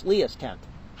leaves Leah's tent.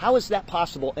 How is that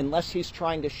possible unless he's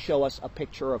trying to show us a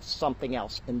picture of something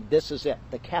else? And this is it,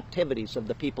 the captivities of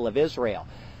the people of Israel.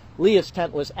 Leah's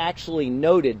tent was actually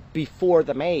noted before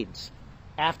the maids.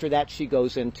 After that, she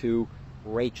goes into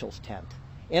Rachel's tent.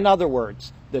 In other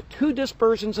words, the two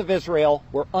dispersions of Israel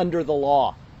were under the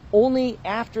law. Only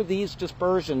after these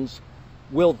dispersions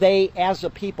will they, as a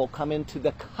people, come into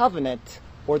the covenant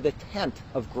or the tent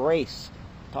of grace.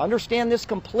 To understand this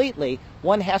completely,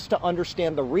 one has to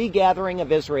understand the regathering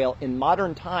of Israel in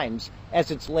modern times as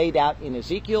it's laid out in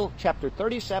Ezekiel chapter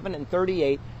 37 and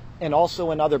 38, and also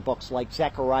in other books like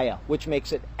Zechariah, which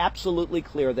makes it absolutely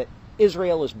clear that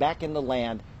Israel is back in the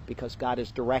land because God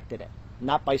has directed it,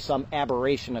 not by some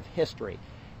aberration of history.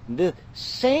 The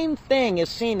same thing is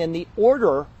seen in the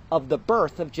order of the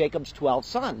birth of Jacob's 12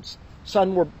 sons.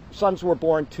 Sons were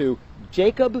born to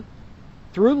Jacob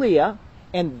through Leah,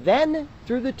 and then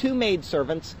through the two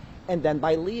maidservants, and then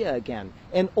by Leah again,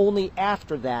 and only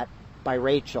after that by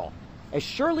Rachel. As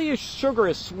surely as sugar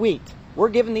is sweet, we're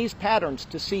given these patterns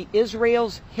to see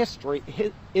Israel's history,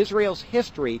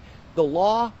 the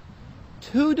law,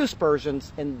 two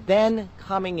dispersions, and then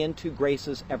coming into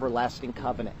grace's everlasting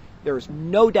covenant. There is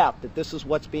no doubt that this is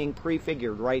what's being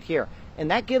prefigured right here. And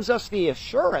that gives us the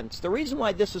assurance. The reason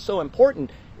why this is so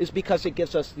important is because it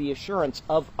gives us the assurance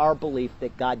of our belief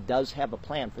that God does have a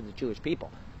plan for the Jewish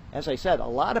people. As I said, a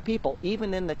lot of people,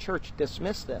 even in the church,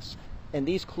 dismiss this. And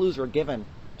these clues are given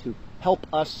to help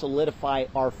us solidify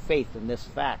our faith in this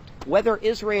fact. Whether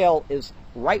Israel is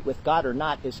right with God or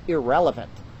not is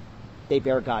irrelevant. They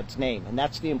bear God's name. And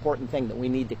that's the important thing that we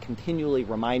need to continually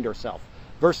remind ourselves.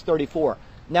 Verse 34.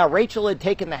 Now Rachel had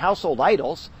taken the household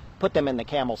idols, put them in the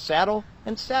camel's saddle,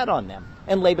 and sat on them.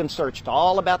 And Laban searched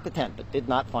all about the tent, but did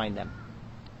not find them.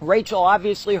 Rachel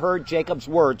obviously heard Jacob's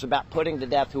words about putting to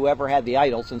death whoever had the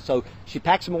idols, and so she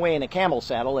packs them away in a camel's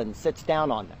saddle and sits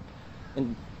down on them.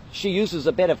 And she uses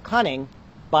a bit of cunning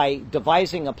by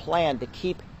devising a plan to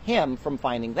keep him from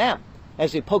finding them.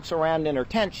 As he pokes around in her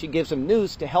tent, she gives him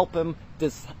news to help him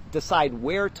decide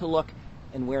where to look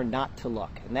and where not to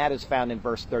look. And that is found in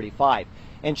verse 35.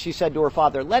 And she said to her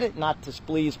father, "Let it not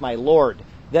displease my lord,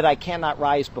 that I cannot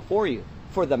rise before you.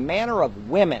 For the manner of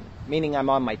women meaning I'm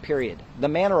on my period. The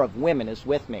manner of women is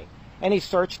with me. And he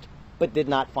searched, but did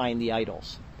not find the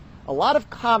idols. A lot of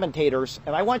commentators,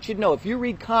 and I want you to know, if you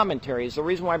read commentaries, the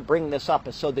reason why I'm bringing this up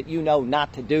is so that you know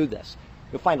not to do this.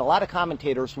 You'll find a lot of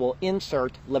commentators will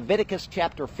insert Leviticus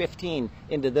chapter 15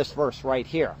 into this verse right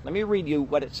here. Let me read you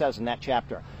what it says in that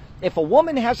chapter. If a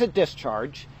woman has a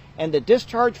discharge, and the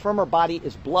discharge from her body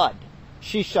is blood,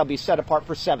 she shall be set apart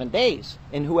for 7 days,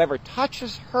 and whoever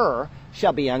touches her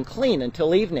shall be unclean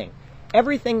until evening.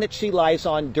 Everything that she lies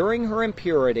on during her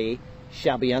impurity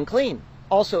shall be unclean.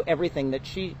 Also everything that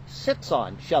she sits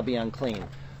on shall be unclean.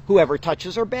 Whoever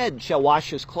touches her bed shall wash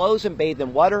his clothes and bathe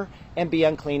in water and be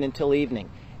unclean until evening.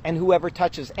 And whoever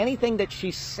touches anything that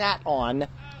she sat on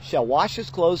shall wash his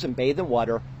clothes and bathe in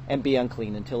water and be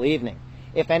unclean until evening.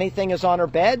 If anything is on her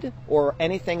bed or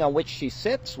anything on which she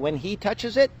sits, when he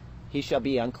touches it, he shall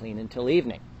be unclean until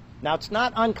evening. Now, it's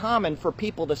not uncommon for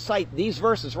people to cite these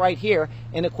verses right here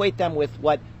and equate them with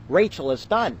what Rachel has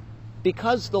done.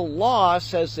 Because the law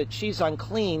says that she's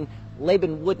unclean,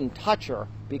 Laban wouldn't touch her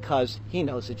because he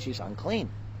knows that she's unclean.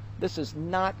 This is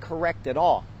not correct at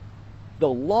all. The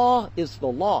law is the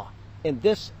law, and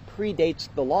this predates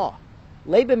the law.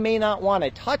 Laban may not want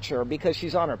to touch her because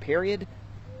she's on her period,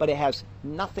 but it has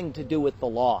nothing to do with the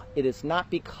law. It is not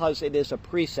because it is a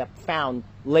precept found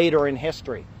later in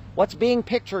history. What's being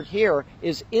pictured here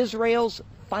is Israel's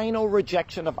final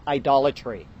rejection of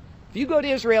idolatry. If you go to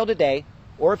Israel today,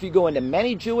 or if you go into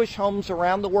many Jewish homes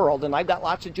around the world, and I've got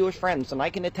lots of Jewish friends, and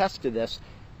I can attest to this,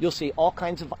 you'll see all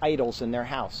kinds of idols in their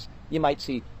house. You might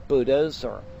see Buddhas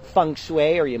or feng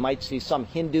shui, or you might see some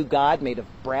Hindu god made of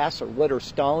brass or wood or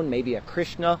stone, maybe a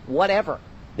Krishna, whatever.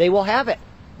 They will have it.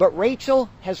 But Rachel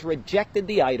has rejected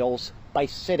the idols by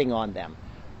sitting on them.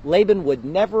 Laban would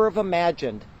never have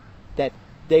imagined that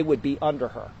they would be under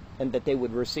her and that they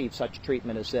would receive such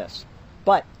treatment as this.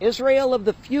 But Israel of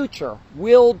the future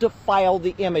will defile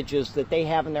the images that they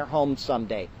have in their homes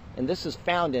someday. And this is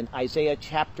found in Isaiah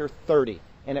chapter 30.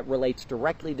 And it relates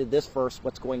directly to this verse,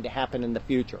 what's going to happen in the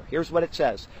future. Here's what it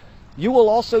says. You will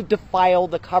also defile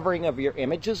the covering of your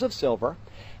images of silver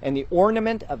and the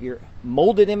ornament of your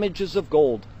molded images of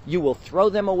gold. You will throw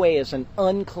them away as an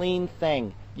unclean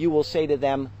thing. You will say to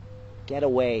them, get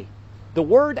away. The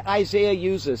word Isaiah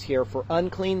uses here for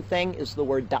unclean thing is the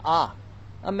word da'ah,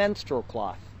 a menstrual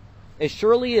cloth. As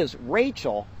surely as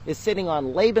Rachel is sitting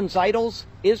on Laban's idols,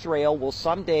 Israel will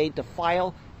someday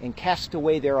defile and cast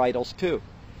away their idols too.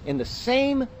 In the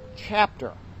same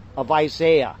chapter of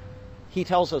Isaiah, he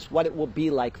tells us what it will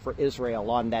be like for Israel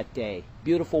on that day.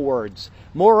 Beautiful words.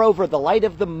 Moreover, the light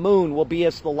of the moon will be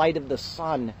as the light of the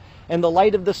sun, and the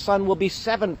light of the sun will be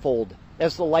sevenfold,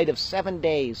 as the light of 7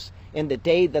 days, in the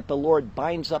day that the Lord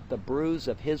binds up the bruise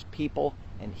of his people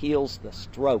and heals the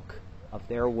stroke of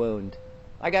their wound.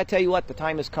 I got to tell you what, the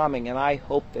time is coming, and I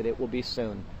hope that it will be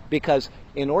soon. Because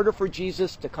in order for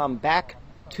Jesus to come back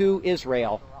to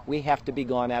Israel, we have to be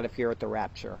gone out of here at the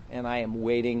rapture. And I am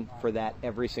waiting for that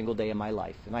every single day of my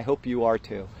life. And I hope you are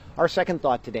too. Our second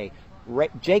thought today,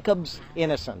 Jacob's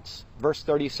innocence. Verse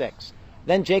 36.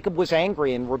 Then Jacob was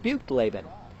angry and rebuked Laban.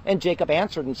 And Jacob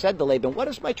answered and said to Laban, what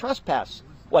is my trespass?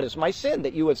 What is my sin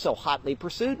that you have so hotly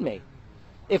pursued me?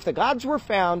 If the gods were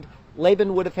found,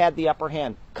 Laban would have had the upper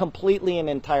hand completely and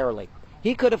entirely.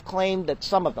 He could have claimed that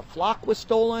some of the flock was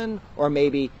stolen, or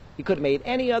maybe he could have made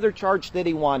any other charge that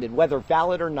he wanted, whether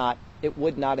valid or not. It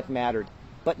would not have mattered.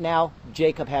 But now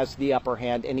Jacob has the upper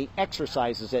hand, and he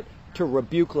exercises it to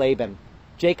rebuke Laban.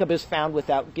 Jacob is found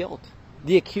without guilt.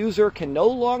 The accuser can no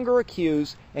longer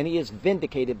accuse, and he is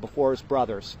vindicated before his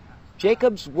brothers.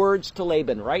 Jacob's words to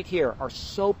Laban right here are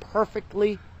so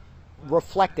perfectly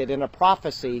reflected in a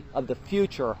prophecy of the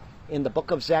future in the book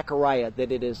of Zechariah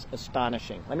that it is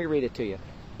astonishing. Let me read it to you.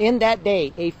 In that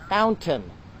day, a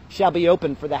fountain shall be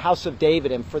opened for the house of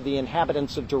David and for the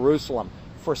inhabitants of Jerusalem,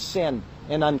 for sin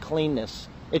and uncleanness.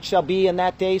 It shall be in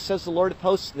that day, says the Lord of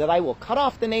hosts, that I will cut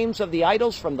off the names of the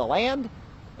idols from the land,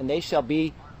 and they shall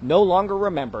be no longer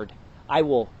remembered. I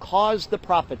will cause the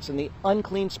prophets and the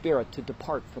unclean spirit to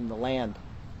depart from the land.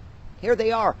 Here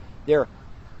they are. They're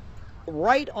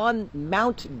right on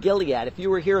Mount Gilead. If you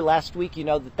were here last week, you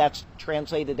know that that's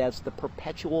translated as the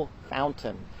perpetual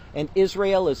fountain. And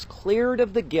Israel is cleared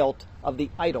of the guilt of the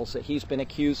idols that he's been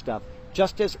accused of,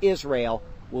 just as Israel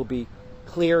will be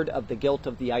cleared of the guilt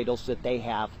of the idols that they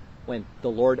have when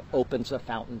the Lord opens a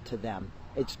fountain to them.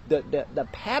 It's the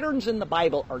patterns in the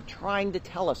Bible are trying to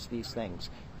tell us these things,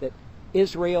 that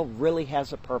Israel really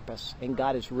has a purpose, and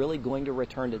God is really going to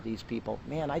return to these people.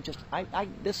 Man,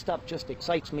 this stuff just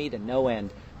excites me to no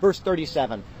end. Verse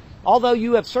 37, although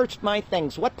you have searched my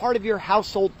things, what part of your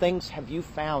household things have you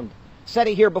found? Set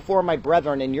it here before my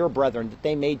brethren and your brethren, that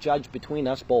they may judge between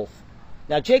us both.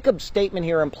 Now, Jacob's statement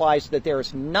here implies that there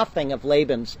is nothing of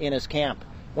Laban's in his camp.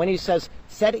 When he says,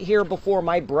 set it here before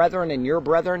my brethren and your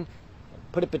brethren,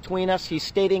 put it between us, he's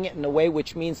stating it in a way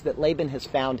which means that Laban has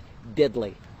found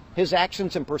diddly. His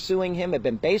actions in pursuing him have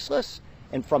been baseless,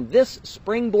 and from this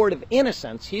springboard of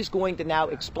innocence, he's going to now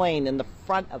explain in the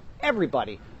front of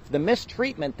everybody the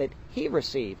mistreatment that he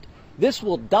received. This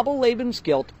will double Laban's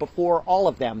guilt before all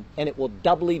of them, and it will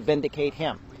doubly vindicate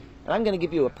him. And I'm going to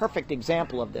give you a perfect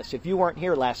example of this. If you weren't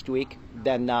here last week,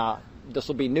 then this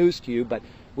will be news to you, but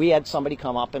we had somebody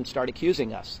come up and start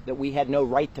accusing us that we had no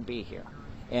right to be here.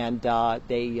 And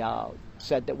they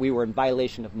said that we were in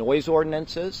violation of noise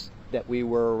ordinances, that we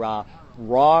were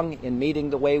wrong in meeting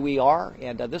the way we are.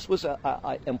 And this was an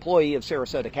employee of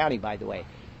Sarasota County, by the way.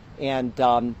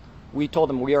 And we told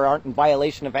them we aren't in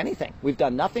violation of anything. We've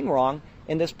done nothing wrong.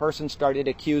 And this person started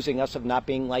accusing us of not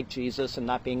being like Jesus and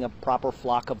not being a proper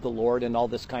flock of the Lord and all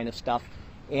this kind of stuff.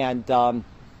 And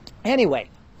anyway,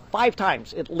 5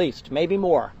 times at least, maybe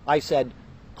more, I said,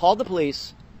 call the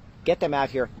police, get them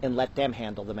out here, and let them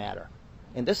handle the matter.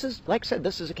 And this is, like I said,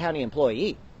 this is a county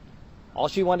employee. All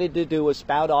she wanted to do was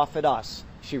spout off at us.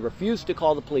 She refused to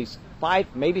call the police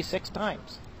 5, maybe 6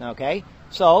 times. Okay?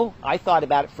 So I thought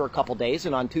about it for a couple days,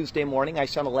 and on Tuesday morning I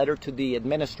sent a letter to the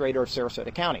administrator of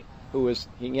Sarasota County, who is,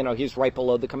 he's right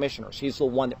below the commissioners. He's the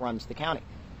one that runs the county.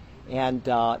 And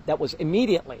that was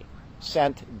immediately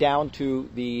sent down to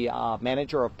the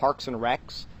manager of Parks and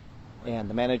Recs. And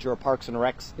the manager of Parks and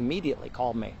Recs immediately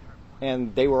called me.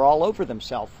 And they were all over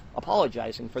themselves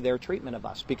apologizing for their treatment of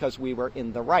us because we were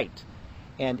in the right.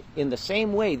 And in the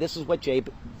same way, this is what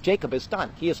Jacob has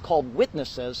done. He has called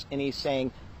witnesses, and he's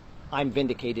saying, I'm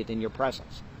vindicated in your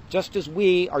presence. Just as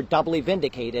we are doubly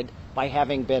vindicated by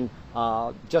having been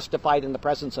justified in the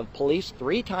presence of police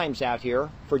 3 times out here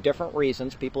for different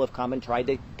reasons. People have come and tried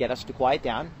to get us to quiet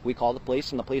down. We call the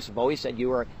police, and the police have always said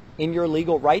you are in your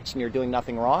legal rights and you're doing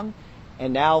nothing wrong.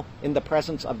 And now, in the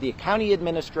presence of the county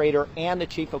administrator and the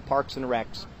chief of Parks and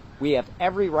Recs, we have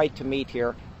every right to meet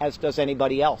here, as does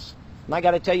anybody else. And I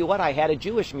got to tell you what, I had a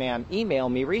Jewish man email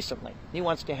me recently. He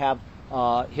wants to have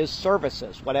his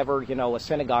services, whatever, a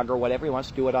synagogue or whatever, he wants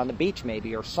to do it on the beach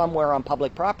maybe, or somewhere on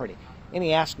public property. And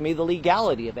he asked me the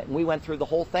legality of it, and we went through the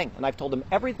whole thing. And I've told him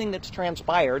everything that's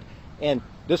transpired, and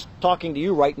just talking to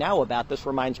you right now about this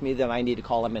reminds me that I need to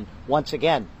call him and once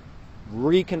again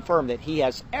reconfirm that he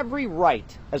has every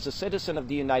right as a citizen of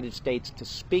the United States to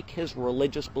speak his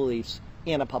religious beliefs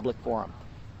in a public forum.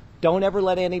 Don't ever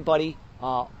let anybody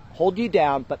hold you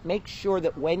down, but make sure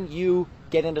that when you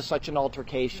get into such an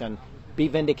altercation, be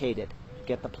vindicated.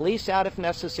 Get the police out if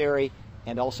necessary,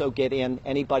 and also get in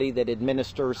anybody that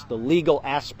administers the legal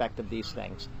aspect of these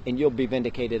things, and you'll be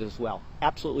vindicated as well.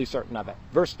 Absolutely certain of it.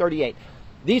 Verse 38,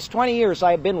 these 20 years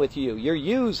I have been with you. Your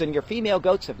ewes and your female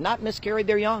goats have not miscarried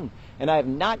their young, and I have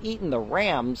not eaten the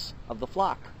rams of the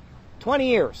flock. 20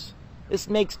 years. This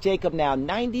makes Jacob now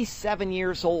 97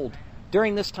 years old.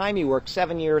 During this time, he worked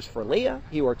 7 years for Leah,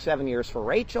 he worked 7 years for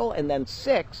Rachel, and then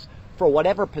 6 for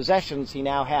whatever possessions he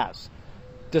now has.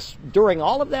 During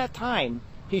all of that time,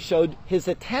 he showed his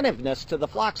attentiveness to the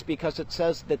flocks because it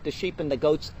says that the sheep and the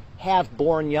goats have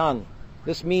borne young.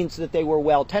 This means that they were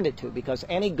well tended to, because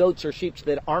any goats or sheep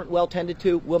that aren't well tended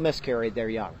to will miscarry their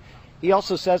young. He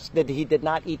also says that he did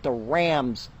not eat the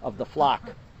rams of the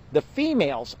flock. The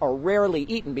females are rarely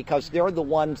eaten because they're the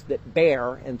ones that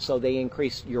bear, and so they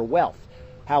increase your wealth.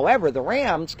 However, the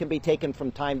rams can be taken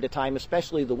from time to time,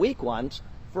 especially the weak ones,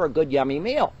 for a good yummy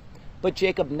meal. But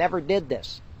Jacob never did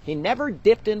this. He never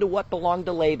dipped into what belonged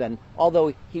to Laban,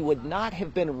 although he would not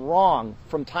have been wrong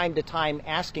from time to time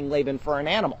asking Laban for an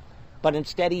animal. But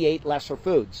instead he ate lesser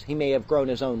foods. He may have grown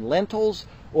his own lentils,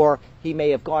 or he may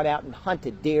have gone out and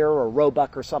hunted deer or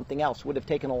roebuck or something else. It would have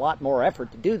taken a lot more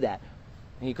effort to do that.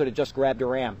 He could have just grabbed a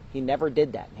ram. He never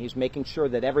did that. He's making sure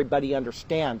that everybody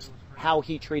understands how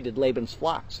he treated Laban's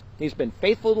flocks. He's been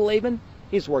faithful to Laban,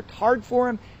 he's worked hard for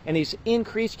him, and he's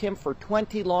increased him for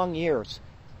 20 long years.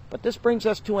 But this brings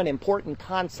us to an important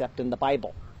concept in the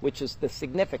Bible, which is the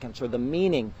significance or the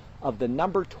meaning of the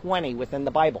number 20 within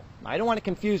the Bible. I don't want to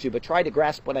confuse you, but try to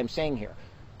grasp what I'm saying here.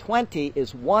 20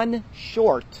 is 1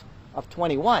 short of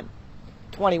 21.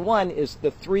 21 is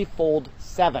the threefold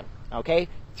 7, okay?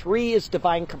 3 is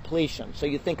divine completion. So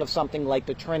you think of something like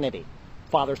the Trinity,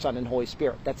 Father, Son, and Holy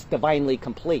Spirit. That's divinely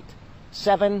complete.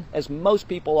 7, as most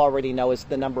people already know, is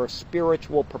the number of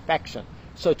spiritual perfection.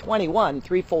 So 21,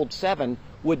 threefold 7,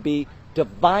 would be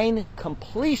divine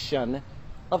completion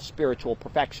of spiritual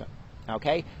perfection.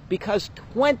 Okay? Because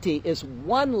 20 is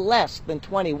one less than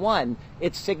 21,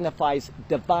 it signifies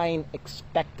divine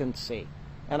expectancy.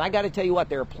 And I got to tell you what,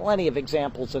 there are plenty of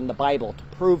examples in the Bible to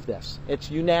prove this. It's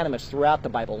unanimous throughout the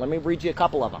Bible. Let me read you a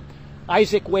couple of them.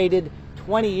 Isaac waited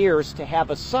 20 years to have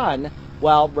a son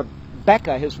while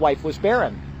Rebekah, his wife, was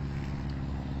barren.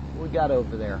 What we got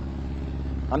over there?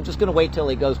 I'm just going to wait till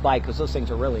he goes by because those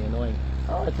things are really annoying.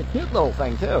 Oh, it's a cute little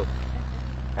thing too.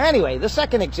 Anyway, the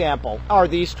second example are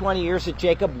these 20 years that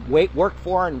Jacob worked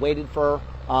for and waited for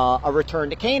a return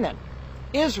to Canaan.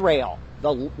 Israel,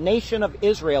 the nation of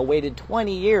Israel, waited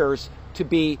 20 years to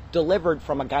be delivered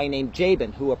from a guy named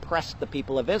Jabin who oppressed the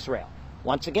people of Israel.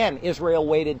 Once again, Israel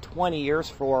waited 20 years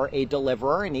for a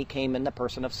deliverer, and he came in the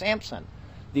person of Samson.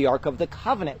 The Ark of the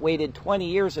Covenant waited 20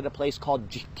 years at a place called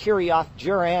Kiriath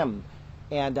Jearim,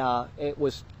 and it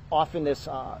was off in this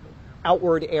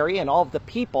outward area, and all of the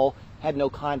people had no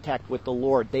contact with the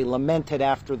Lord. They lamented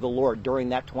after the Lord during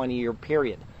that 20-year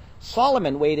period.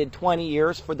 Solomon waited 20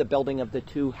 years for the building of the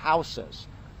two houses.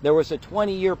 There was a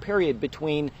 20-year period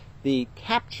between the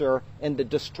capture and the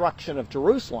destruction of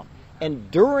Jerusalem.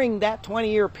 And during that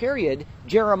 20-year period,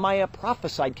 Jeremiah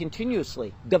prophesied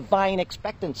continuously. Divine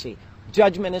expectancy.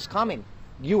 Judgment is coming.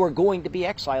 You are going to be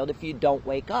exiled if you don't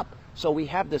wake up. So we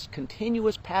have this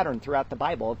continuous pattern throughout the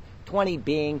Bible of 20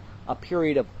 being a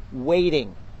period of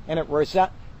waiting. And it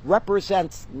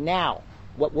represents now.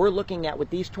 What we're looking at with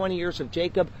these 20 years of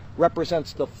Jacob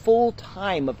represents the full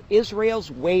time of Israel's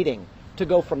waiting to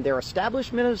go from their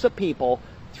establishment as a people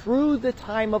through the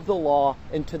time of the law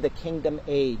into the kingdom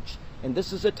age. And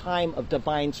this is a time of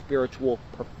divine spiritual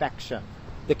perfection.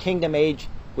 The kingdom age,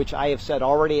 which I have said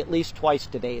already at least twice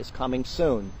today, is coming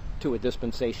soon to a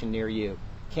dispensation near you.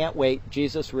 Can't wait.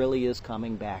 Jesus really is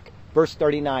coming back. Verse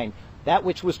 39, that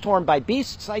which was torn by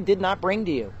beasts I did not bring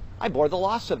to you. I bore the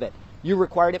loss of it. You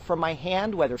required it from my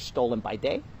hand, whether stolen by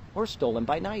day or stolen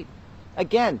by night.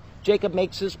 Again, Jacob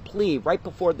makes his plea right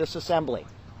before this assembly.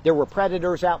 There were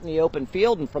predators out in the open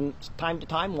field, and from time to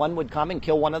time one would come and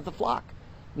kill one of the flock.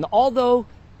 And although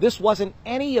this wasn't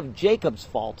any of Jacob's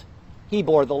fault, he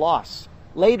bore the loss.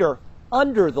 Later,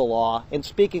 under the law, and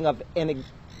speaking of an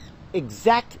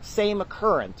exact same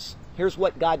occurrence, here's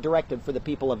what God directed for the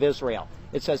people of Israel.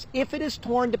 It says, if it is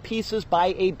torn to pieces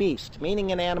by a beast,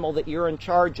 meaning an animal that you're in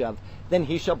charge of, then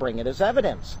he shall bring it as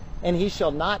evidence, and he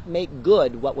shall not make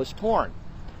good what was torn.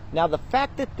 Now, the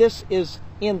fact that this is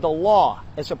in the law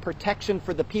as a protection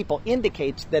for the people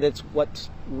indicates that it's what's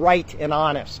right and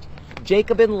honest.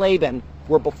 Jacob and Laban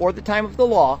were before the time of the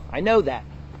law, I know that,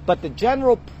 but the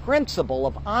general principle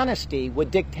of honesty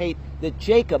would dictate that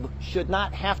Jacob should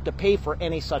not have to pay for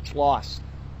any such loss.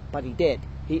 But he did.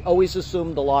 He always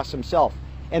assumed the loss himself.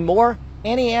 And more,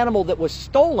 any animal that was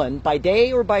stolen by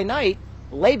day or by night,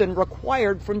 Laban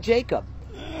required from Jacob.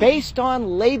 Based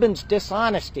on Laban's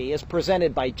dishonesty as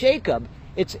presented by Jacob,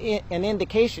 it's an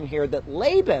indication here that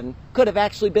Laban could have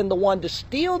actually been the one to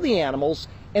steal the animals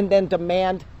and then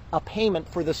demand a payment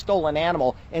for the stolen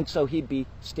animal, and so he'd be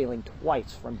stealing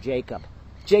twice from Jacob.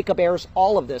 Jacob airs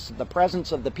all of this in the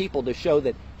presence of the people to show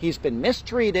that he's been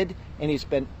mistreated and he's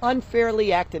been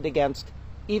unfairly acted against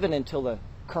even until the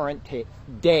current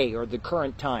day or the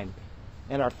current time.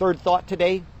 And our third thought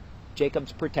today,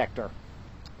 Jacob's protector.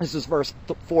 This is verse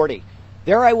 40.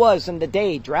 There I was in the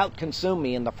day, drought consumed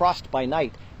me, and the frost by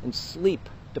night, and sleep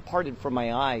departed from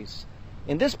my eyes.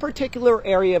 In this particular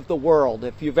area of the world,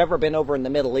 if you've ever been over in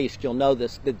the Middle East, you'll know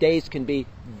this, the days can be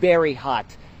very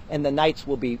hot, and the nights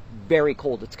will be very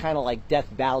cold. It's kind of like Death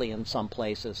Valley in some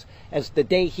places. As the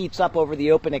day heats up over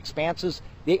the open expanses,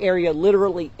 the area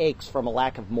literally aches from a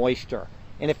lack of moisture.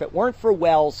 And if it weren't for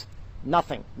wells,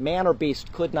 nothing, man or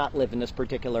beast, could not live in this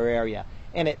particular area.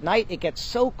 And at night it gets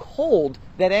so cold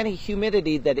that any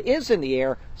humidity that is in the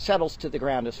air settles to the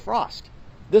ground as frost.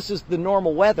 This is the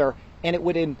normal weather, and it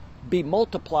would be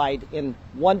multiplied in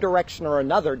one direction or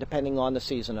another depending on the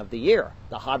season of the year.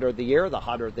 The hotter the year, the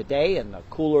hotter the day, and the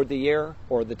cooler the year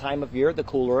or the time of year, the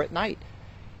cooler at night.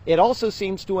 It also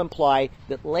seems to imply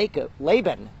that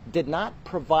Laban did not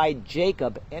provide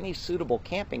Jacob any suitable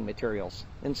camping materials.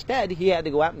 Instead, he had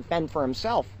to go out and fend for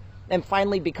himself. And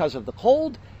finally, because of the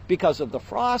cold, because of the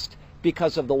frost,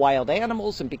 because of the wild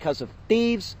animals, and because of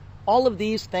thieves, all of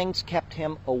these things kept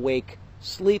him awake.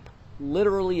 Sleep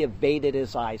literally evaded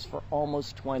his eyes for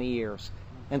almost 20 years.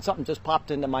 And something just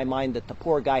popped into my mind that the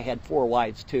poor guy had 4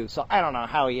 wives too. So I don't know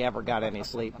how he ever got any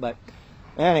sleep. But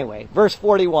anyway, verse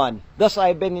 41. Thus I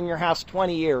have been in your house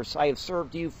 20 years. I have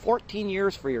served you 14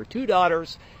 years for your 2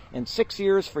 daughters and 6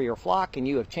 years for your flock, and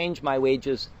you have changed my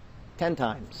wages 10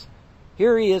 times.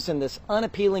 Here he is in this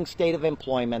unappealing state of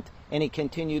employment, and he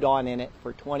continued on in it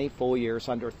for 20 full years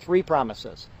under 3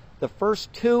 promises. The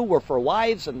first 2 were for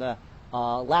wives, and the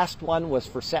last one was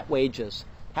for set wages.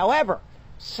 However,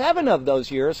 7 of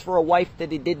those years for a wife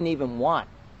that he didn't even want.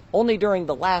 Only during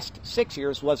the last 6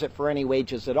 years was it for any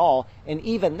wages at all, and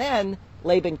even then,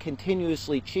 Laban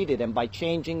continuously cheated him by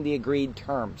changing the agreed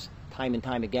terms time and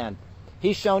time again.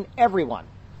 He's shown everyone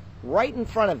right in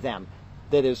front of them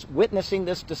that is witnessing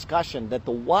this discussion that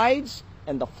the wives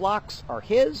and the flocks are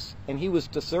his, and he was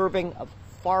deserving of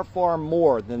far, far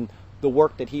more than the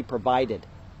work that he provided.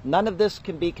 None of this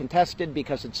can be contested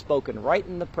because it's spoken right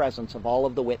in the presence of all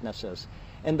of the witnesses.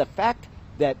 And the fact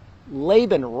that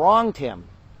Laban wronged him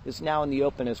is now in the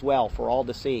open as well for all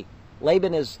to see.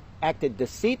 Laban has acted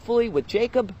deceitfully with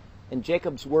Jacob, and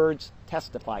Jacob's words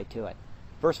testify to it.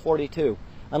 Verse 42,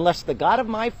 unless the God of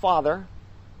my father,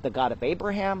 the God of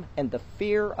Abraham, and the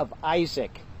fear of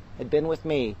Isaac had been with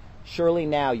me, surely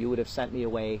now you would have sent me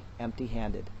away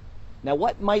empty-handed. Now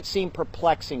what might seem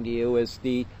perplexing to you is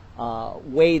the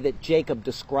way that Jacob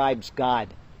describes God.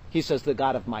 He says the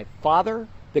God of my father,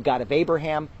 the God of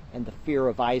Abraham, and the fear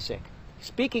of Isaac.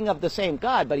 Speaking of the same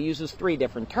God, but he uses 3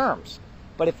 different terms.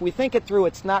 But if we think it through,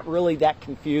 it's not really that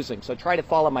confusing. So try to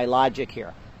follow my logic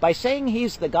here. By saying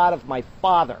he's the God of my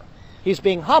father, he's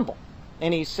being humble.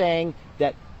 And he's saying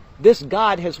that this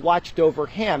God has watched over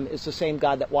him is the same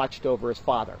God that watched over his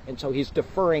father. And so he's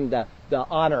deferring the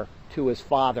honor to his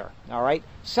father. All right?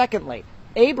 Secondly,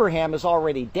 Abraham is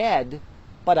already dead,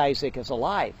 but Isaac is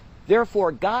alive.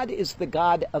 Therefore, God is the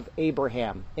God of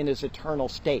Abraham in his eternal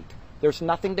state. There's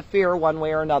nothing to fear one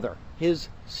way or another. His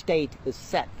state is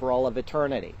set for all of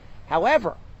eternity.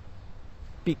 However,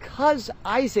 because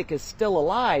Isaac is still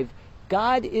alive,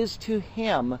 God is to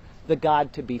him the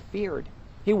God to be feared.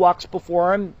 He walks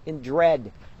before him in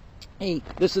dread.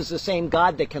 This is the same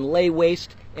God that can lay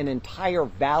waste an entire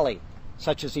valley,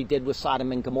 such as he did with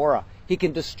Sodom and Gomorrah. He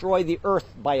can destroy the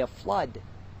earth by a flood,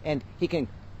 and he can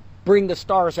bring the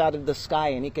stars out of the sky,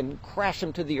 and he can crash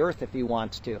them to the earth if he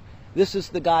wants to. This is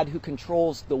the God who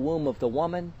controls the womb of the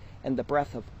woman and the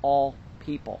breath of all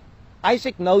people.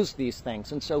 Isaac knows these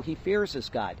things, and so he fears his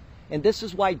God. And this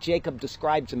is why Jacob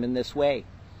describes him in this way.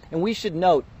 And we should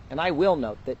note, and I will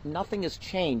note, that nothing has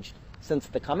changed since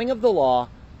the coming of the law,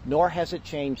 nor has it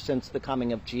changed since the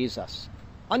coming of Jesus.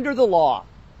 Under the law,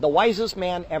 the wisest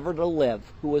man ever to live,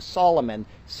 who was Solomon,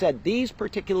 said these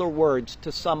particular words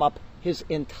to sum up his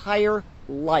entire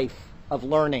life of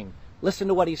learning. Listen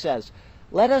to what he says.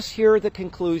 Let us hear the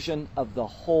conclusion of the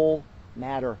whole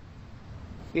matter.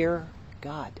 Fear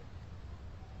God.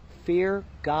 Fear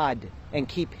God and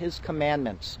keep his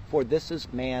commandments, for this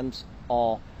is man's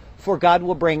all. For God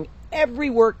will bring every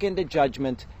work into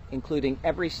judgment, including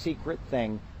every secret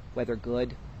thing, whether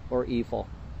good or evil.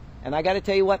 And I got to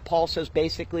tell you what, Paul says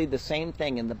basically the same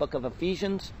thing in the book of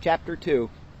Ephesians, chapter 2,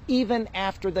 even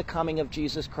after the coming of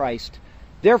Jesus Christ.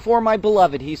 Therefore, my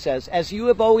beloved, he says, as you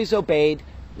have always obeyed,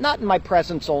 not in my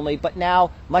presence only, but now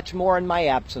much more in my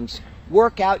absence,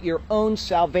 work out your own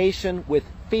salvation with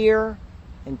fear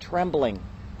and trembling.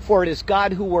 For it is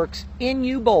God who works in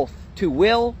you both to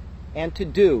will and to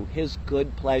do his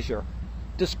good pleasure.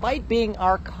 Despite being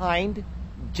our kind,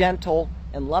 gentle,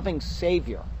 and loving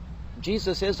Savior,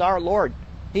 Jesus is our Lord.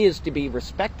 He is to be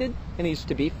respected and he's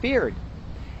to be feared.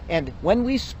 And when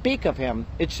we speak of him,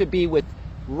 it should be with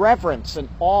reverence and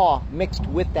awe mixed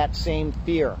with that same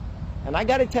fear. And I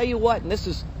got to tell you what, and this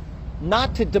is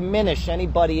not to diminish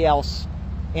anybody else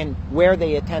in where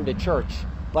they attend a church,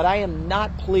 but I am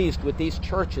not pleased with these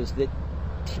churches that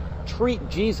treat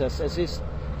Jesus as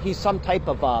he's some type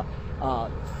of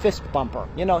a fist bumper.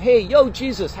 You know, hey, yo,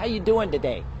 Jesus, how you doing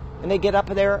today? And they get up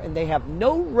there and they have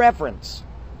no reverence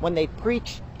when they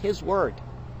preach his word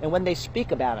and when they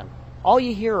speak about him. All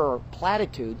you hear are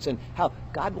platitudes and how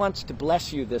God wants to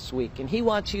bless you this week and he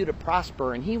wants you to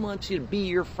prosper and he wants you to be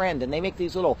your friend. And they make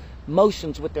these little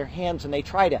motions with their hands and they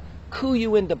try to coo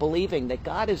you into believing that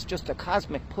God is just a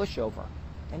cosmic pushover.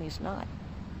 And he's not.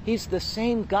 He's the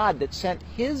same God that sent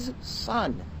his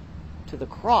son to the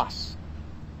cross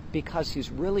because he's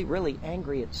really, really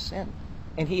angry at sin.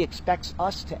 And he expects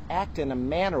us to act in a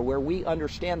manner where we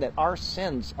understand that our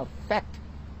sins affect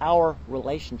our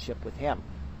relationship with him.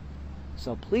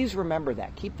 So please remember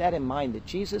that. Keep that in mind, that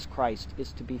Jesus Christ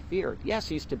is to be feared. Yes,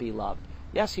 he's to be loved.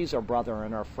 Yes, he's our brother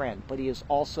and our friend, but he is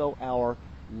also our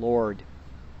Lord.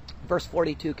 Verse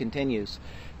 42 continues,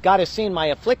 God has seen my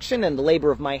affliction and the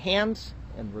labor of my hands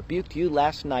and rebuked you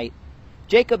last night.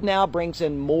 Jacob now brings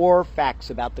in more facts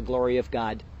about the glory of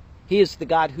God. He is the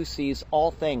God who sees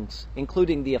all things,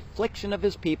 including the affliction of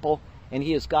his people, and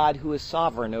he is God who is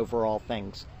sovereign over all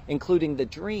things, including the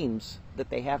dreams that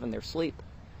they have in their sleep.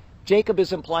 Jacob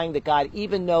is implying that God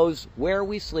even knows where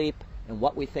we sleep and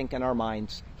what we think in our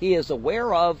minds. He is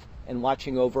aware of and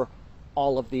watching over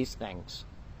all of these things.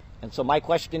 And so my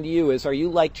question to you is, are you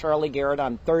like Charlie Garrett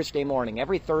on Thursday morning?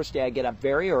 Every Thursday I get up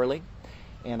very early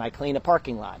and I clean a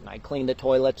parking lot and I clean the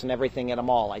toilets and everything at a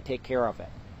mall. I take care of it.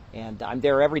 And I'm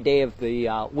there every day of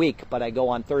the week, but I go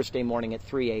on Thursday morning at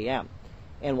 3 a.m.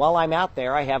 And while I'm out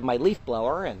there, I have my leaf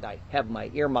blower and I have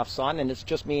my earmuffs on, and it's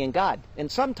just me and God.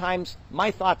 And sometimes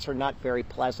my thoughts are not very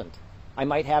pleasant. I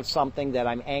might have something that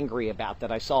I'm angry about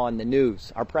that I saw in the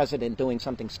news, our president doing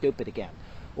something stupid again.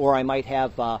 Or I might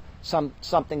have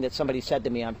something that somebody said to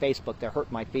me on Facebook that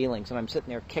hurt my feelings, and I'm sitting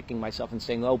there kicking myself and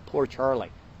saying, oh, poor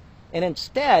Charlie. And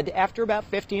instead, after about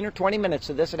 15 or 20 minutes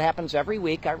of this, it happens every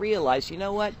week, I realize, you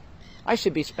know what? I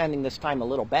should be spending this time a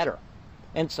little better.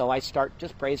 And so I start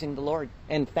just praising the Lord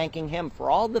and thanking Him for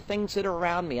all the things that are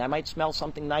around me. I might smell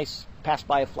something nice pass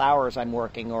by a flower as I'm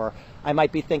working, or I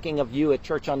might be thinking of you at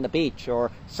church on the beach,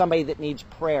 or somebody that needs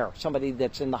prayer, somebody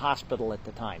that's in the hospital at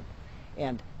the time.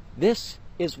 And this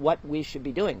is what we should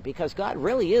be doing, because God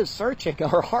really is searching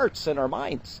our hearts and our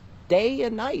minds day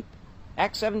and night.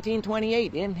 Acts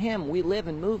 17:28, in Him we live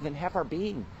and move and have our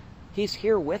being. He's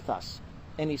here with us,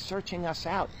 and He's searching us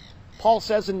out. Paul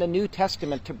says in the New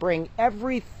Testament to bring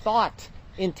every thought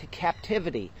into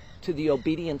captivity to the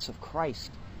obedience of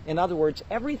Christ. In other words,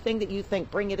 everything that you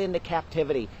think, bring it into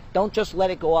captivity. Don't just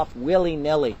let it go off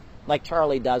willy-nilly like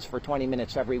Charlie does for 20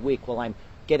 minutes every week while I'm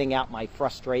getting out my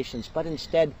frustrations, but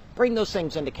instead bring those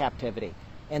things into captivity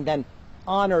and then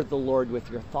honor the Lord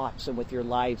with your thoughts and with your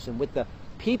lives and with the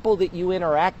people that you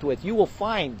interact with. You will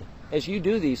find as you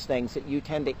do these things that you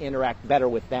tend to interact better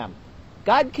with them.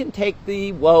 God can take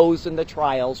the woes and the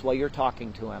trials while you're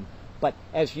talking to Him, but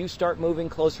as you start moving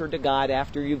closer to God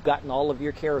after you've gotten all of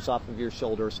your cares off of your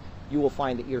shoulders, you will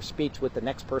find that your speech with the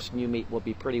next person you meet will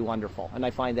be pretty wonderful. And I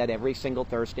find that every single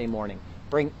Thursday morning.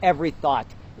 Bring every thought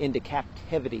into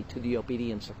captivity to the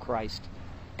obedience of Christ.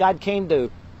 God came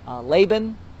to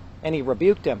Laban and He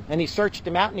rebuked him, and He searched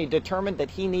him out, and He determined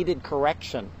that he needed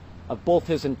correction of both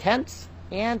his intents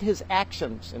and his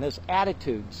actions and his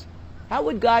attitudes. How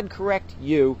would God correct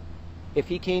you if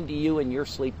He came to you in your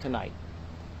sleep tonight?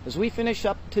 As we finish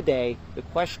up today, the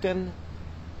question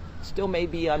still may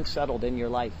be unsettled in your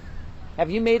life. Have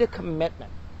you made a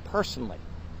commitment personally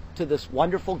to this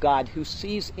wonderful God who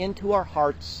sees into our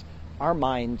hearts, our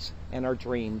minds, and our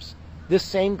dreams? This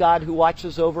same God who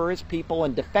watches over His people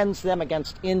and defends them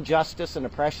against injustice and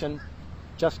oppression,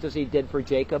 just as He did for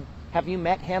Jacob. Have you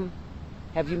met Him?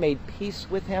 Have you made peace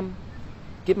with Him?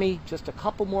 Give me just a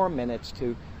couple more minutes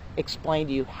to explain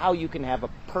to you how you can have a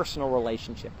personal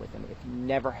relationship with Him if you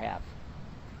never have.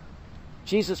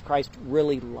 Jesus Christ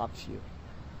really loves you.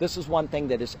 This is one thing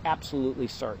that is absolutely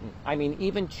certain. I mean,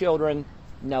 even children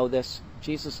know this.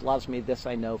 Jesus loves me, this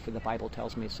I know, for the Bible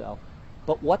tells me so.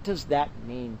 But what does that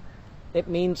mean? It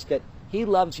means that He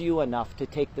loves you enough to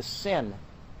take the sin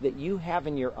that you have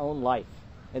in your own life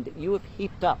and that you have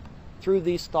heaped up through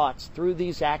these thoughts, through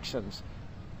these actions.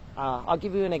 I'll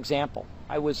give you an example.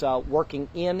 I was working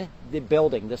in the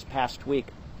building this past week,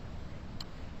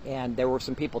 and there were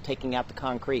some people taking out the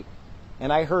concrete.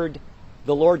 And I heard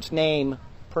the Lord's name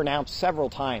pronounced several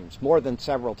times, more than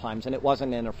several times, and it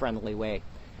wasn't in a friendly way.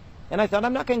 And I thought,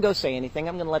 I'm not going to go say anything.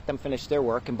 I'm going to let them finish their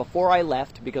work. And before I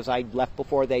left, because I left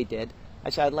before they did, I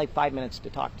said, I'd like 5 minutes to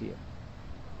talk to you.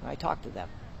 And I talked to them.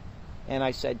 And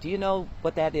I said, do you know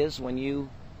what that is when you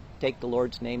take the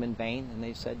Lord's name in vain? And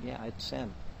they said, yeah, it's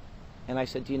sin. And I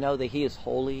said, do you know that He is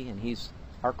holy and He's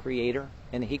our Creator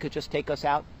and He could just take us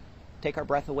out, take our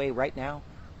breath away right now?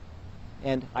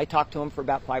 And I talked to them for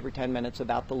about 5 or 10 minutes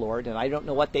about the Lord, and I don't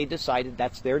know what they decided.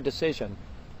 That's their decision.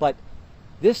 But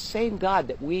this same God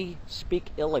that we speak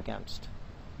ill against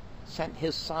sent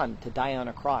His Son to die on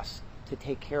a cross to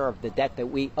take care of the debt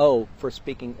that we owe for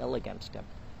speaking ill against Him.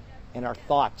 And our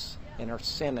thoughts and our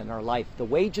sin in our life. The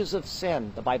wages of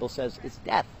sin, the Bible says, is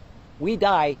death. We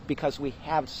die because we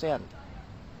have sinned.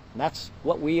 And that's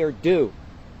what we are due.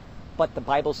 But the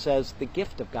Bible says the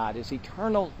gift of God is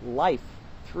eternal life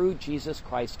through Jesus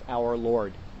Christ our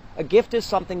Lord. A gift is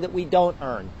something that we don't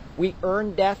earn. We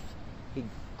earn death. He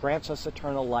grants us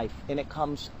eternal life. And it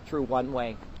comes through one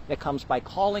way. It comes by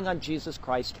calling on Jesus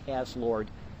Christ as Lord.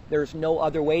 There's no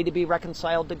other way to be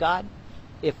reconciled to God.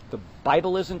 If the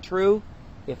Bible isn't true,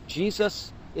 if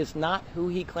Jesus is not who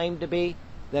He claimed to be,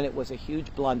 then it was a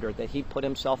huge blunder that He put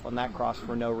Himself on that cross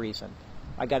for no reason.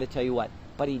 I got to tell you what,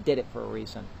 but He did it for a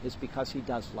reason. It's because He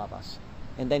does love us.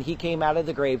 And then He came out of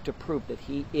the grave to prove that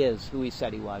He is who He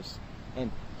said He was.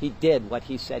 And He did what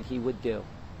He said He would do.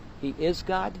 He is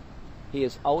God, He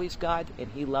is always God, and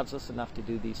He loves us enough to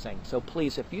do these things. So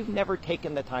please, if you've never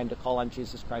taken the time to call on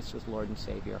Jesus Christ as Lord and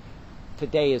Savior,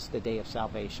 today is the day of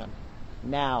salvation.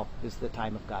 Now is the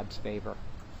time of God's favor.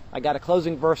 I got a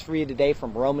closing verse for you today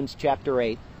from Romans chapter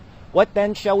 8. What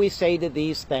then shall we say to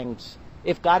these things?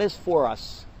 If God is for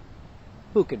us,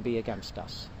 who can be against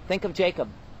us? Think of Jacob.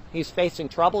 He's facing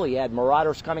trouble. He had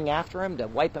marauders coming after him to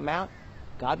wipe him out.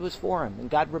 God was for him, and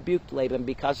God rebuked Laban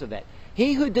because of it.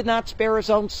 He who did not spare his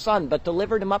own son, but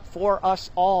delivered him up for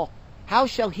us all, how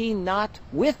shall he not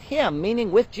with him,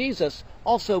 meaning with Jesus,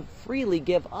 also freely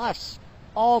give us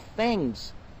all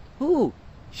things? Who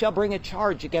shall bring a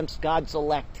charge against God's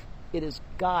elect? It is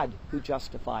God who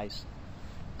justifies.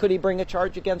 Could he bring a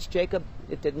charge against Jacob?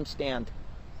 It didn't stand.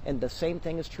 And the same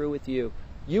thing is true with you.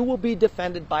 You will be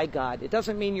defended by God. It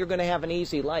doesn't mean you're going to have an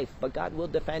easy life, but God will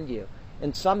defend you.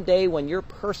 And someday when your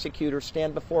persecutors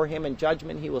stand before Him in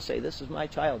judgment, He will say, this is my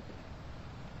child.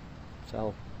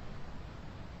 So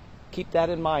keep that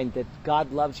in mind, that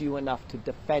God loves you enough to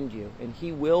defend you, and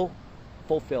He will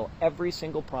fulfill every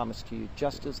single promise to you,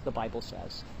 just as the Bible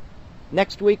says.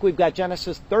 Next week we've got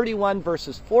Genesis 31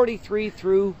 verses 43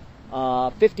 through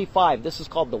 55. This is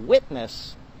called the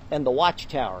Witness and the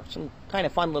Watchtower. Some kind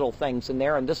of fun little things in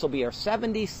there, and this will be our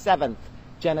 77th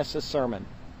Genesis sermon.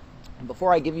 And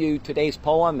before I give you today's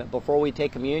poem, before we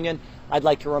take communion, I'd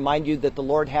like to remind you that the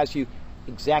Lord has you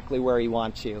exactly where He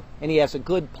wants you, and He has a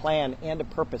good plan and a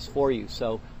purpose for you.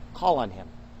 So call on Him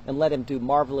and let Him do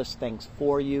marvelous things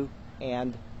for you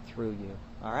and through you.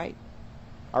 All right?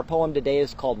 Our poem today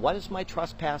is called, What is My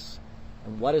Trespass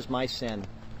and What is My Sin?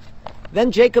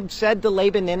 Then Jacob said to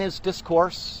Laban in his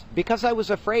discourse, Because I was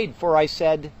afraid, for I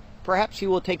said, Perhaps you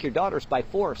will take your daughters by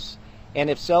force, and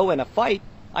if so, in a fight,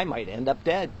 I might end up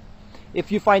dead. If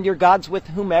you find your gods with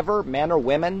whomever, men or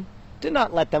women, do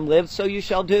not let them live, so you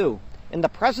shall do. In the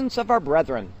presence of our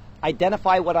brethren,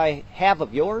 identify what I have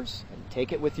of yours, and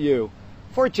take it with you.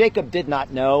 For Jacob did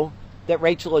not know that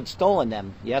Rachel had stolen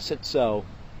them. Yes, it's so.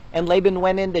 And Laban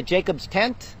went into Jacob's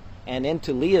tent, and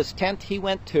into Leah's tent he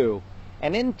went too.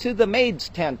 And into the maid's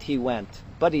tent he went,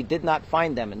 but he did not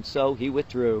find them, and so he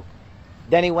withdrew.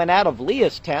 Then he went out of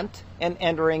Leah's tent, and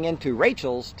entering into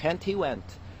Rachel's tent he went.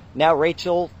 Now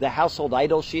Rachel, the household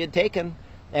idols she had taken,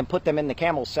 and put them in the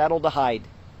camel's saddle to hide.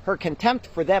 Her contempt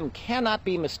for them cannot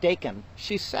be mistaken.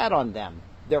 She sat on them.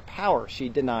 Their power she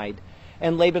denied.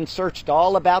 And Laban searched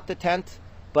all about the tent,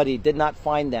 but he did not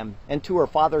find them. And to her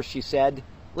father she said,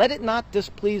 Let it not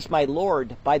displease my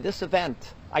lord by this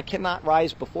event. I cannot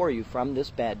rise before you from this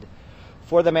bed.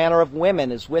 For the manner of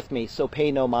women is with me, so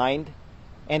pay no mind.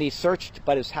 And he searched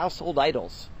but his household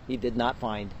idols he did not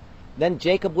find. Then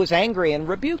Jacob was angry and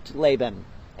rebuked Laban.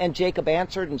 And Jacob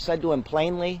answered and said to him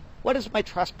plainly, What is my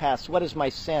trespass? What is my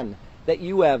sin, that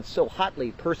you have so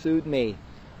hotly pursued me?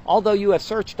 Although you have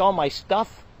searched all my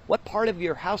stuff, what part of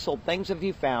your household things have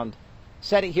you found?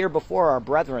 Set it here before our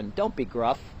brethren. Don't be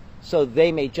gruff, so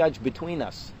they may judge between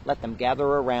us. Let them gather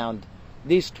around.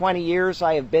 These 20 years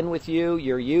I have been with you,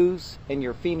 your ewes and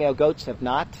your female goats have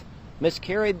not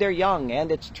miscarried their young,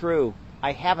 and it's true.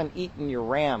 I haven't eaten your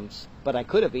rams, but I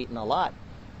could have eaten a lot.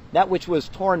 That which was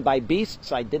torn by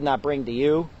beasts I did not bring to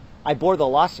you. I bore the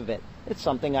loss of it. It's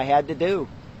something I had to do.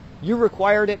 You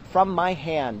required it from my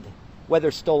hand,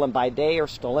 whether stolen by day or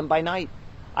stolen by night.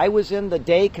 I was in the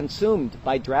day consumed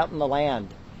by drought in the land,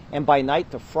 and by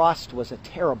night the frost was a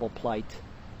terrible plight,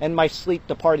 and my sleep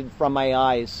departed from my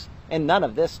eyes, and none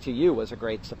of this to you was a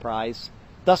great surprise.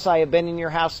 Thus I have been in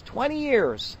your house 20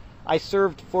 years. I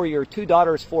served for your 2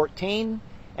 daughters 14,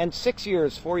 and 6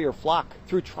 years for your flock,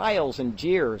 through trials and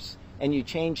jeers, and you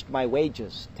changed my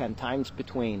wages 10 times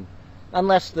between.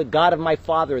 Unless the God of my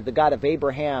father, the God of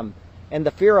Abraham, and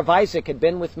the fear of Isaac had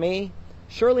been with me,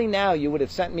 surely now you would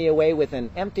have sent me away with an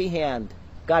empty hand.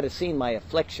 God has seen my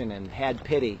affliction and had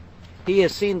pity. He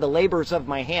has seen the labors of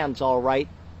my hands all right,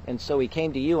 and so he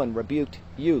came to you and rebuked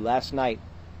you last night.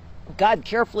 God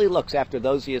carefully looks after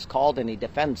those he has called, and he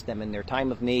defends them in their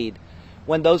time of need.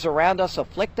 When those around us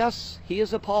afflict us, he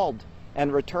is appalled,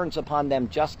 and returns upon them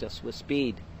justice with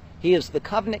speed. He is the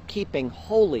covenant-keeping,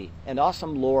 holy, and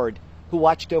awesome Lord, who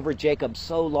watched over Jacob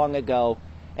so long ago,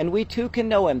 and we too can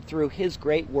know him through his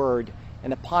great word,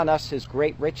 and upon us his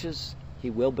great riches he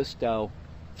will bestow.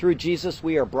 Through Jesus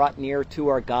we are brought near to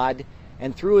our God,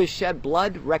 and through his shed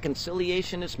blood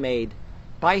reconciliation is made.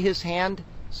 By his hand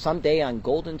someday on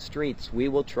golden streets we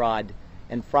will trod,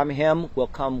 and from him will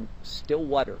come still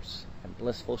waters and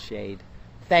blissful shade.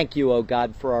 Thank you, O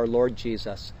God, for our Lord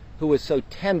Jesus, who has so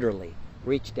tenderly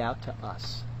reached out to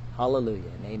us.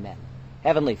 Hallelujah and amen.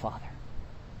 Heavenly Father,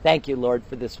 Thank you, Lord,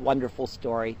 for this wonderful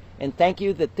story. And thank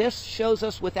you that this shows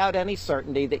us without any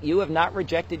certainty that you have not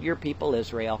rejected your people,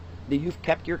 Israel, that you've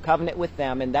kept your covenant with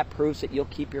them, and that proves that you'll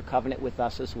keep your covenant with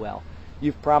us as well.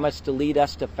 You've promised to lead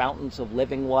us to fountains of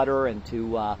living water and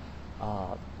to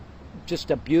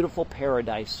just a beautiful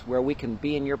paradise where we can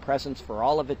be in your presence for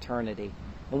all of eternity.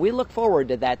 And we look forward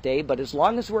to that day, but as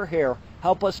long as we're here,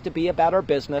 help us to be about our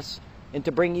business and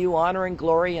to bring you honor and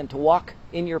glory and to walk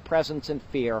in your presence in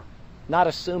fear, not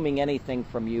assuming anything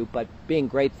from you, but being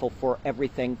grateful for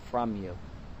everything from you.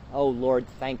 Oh, Lord,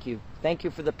 thank you. Thank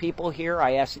you for the people here.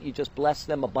 I ask that you just bless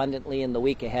them abundantly in the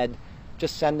week ahead.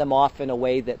 Just send them off in a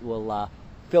way that will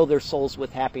fill their souls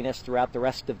with happiness throughout the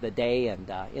rest of the day and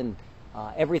in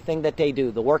everything that they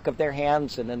do, the work of their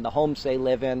hands and in the homes they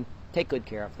live in. Take good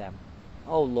care of them.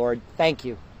 Oh, Lord, thank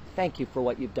you. Thank you for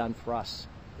what you've done for us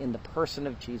in the person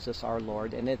of Jesus our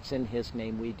Lord, and it's in his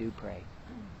name we do pray.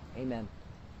 Amen.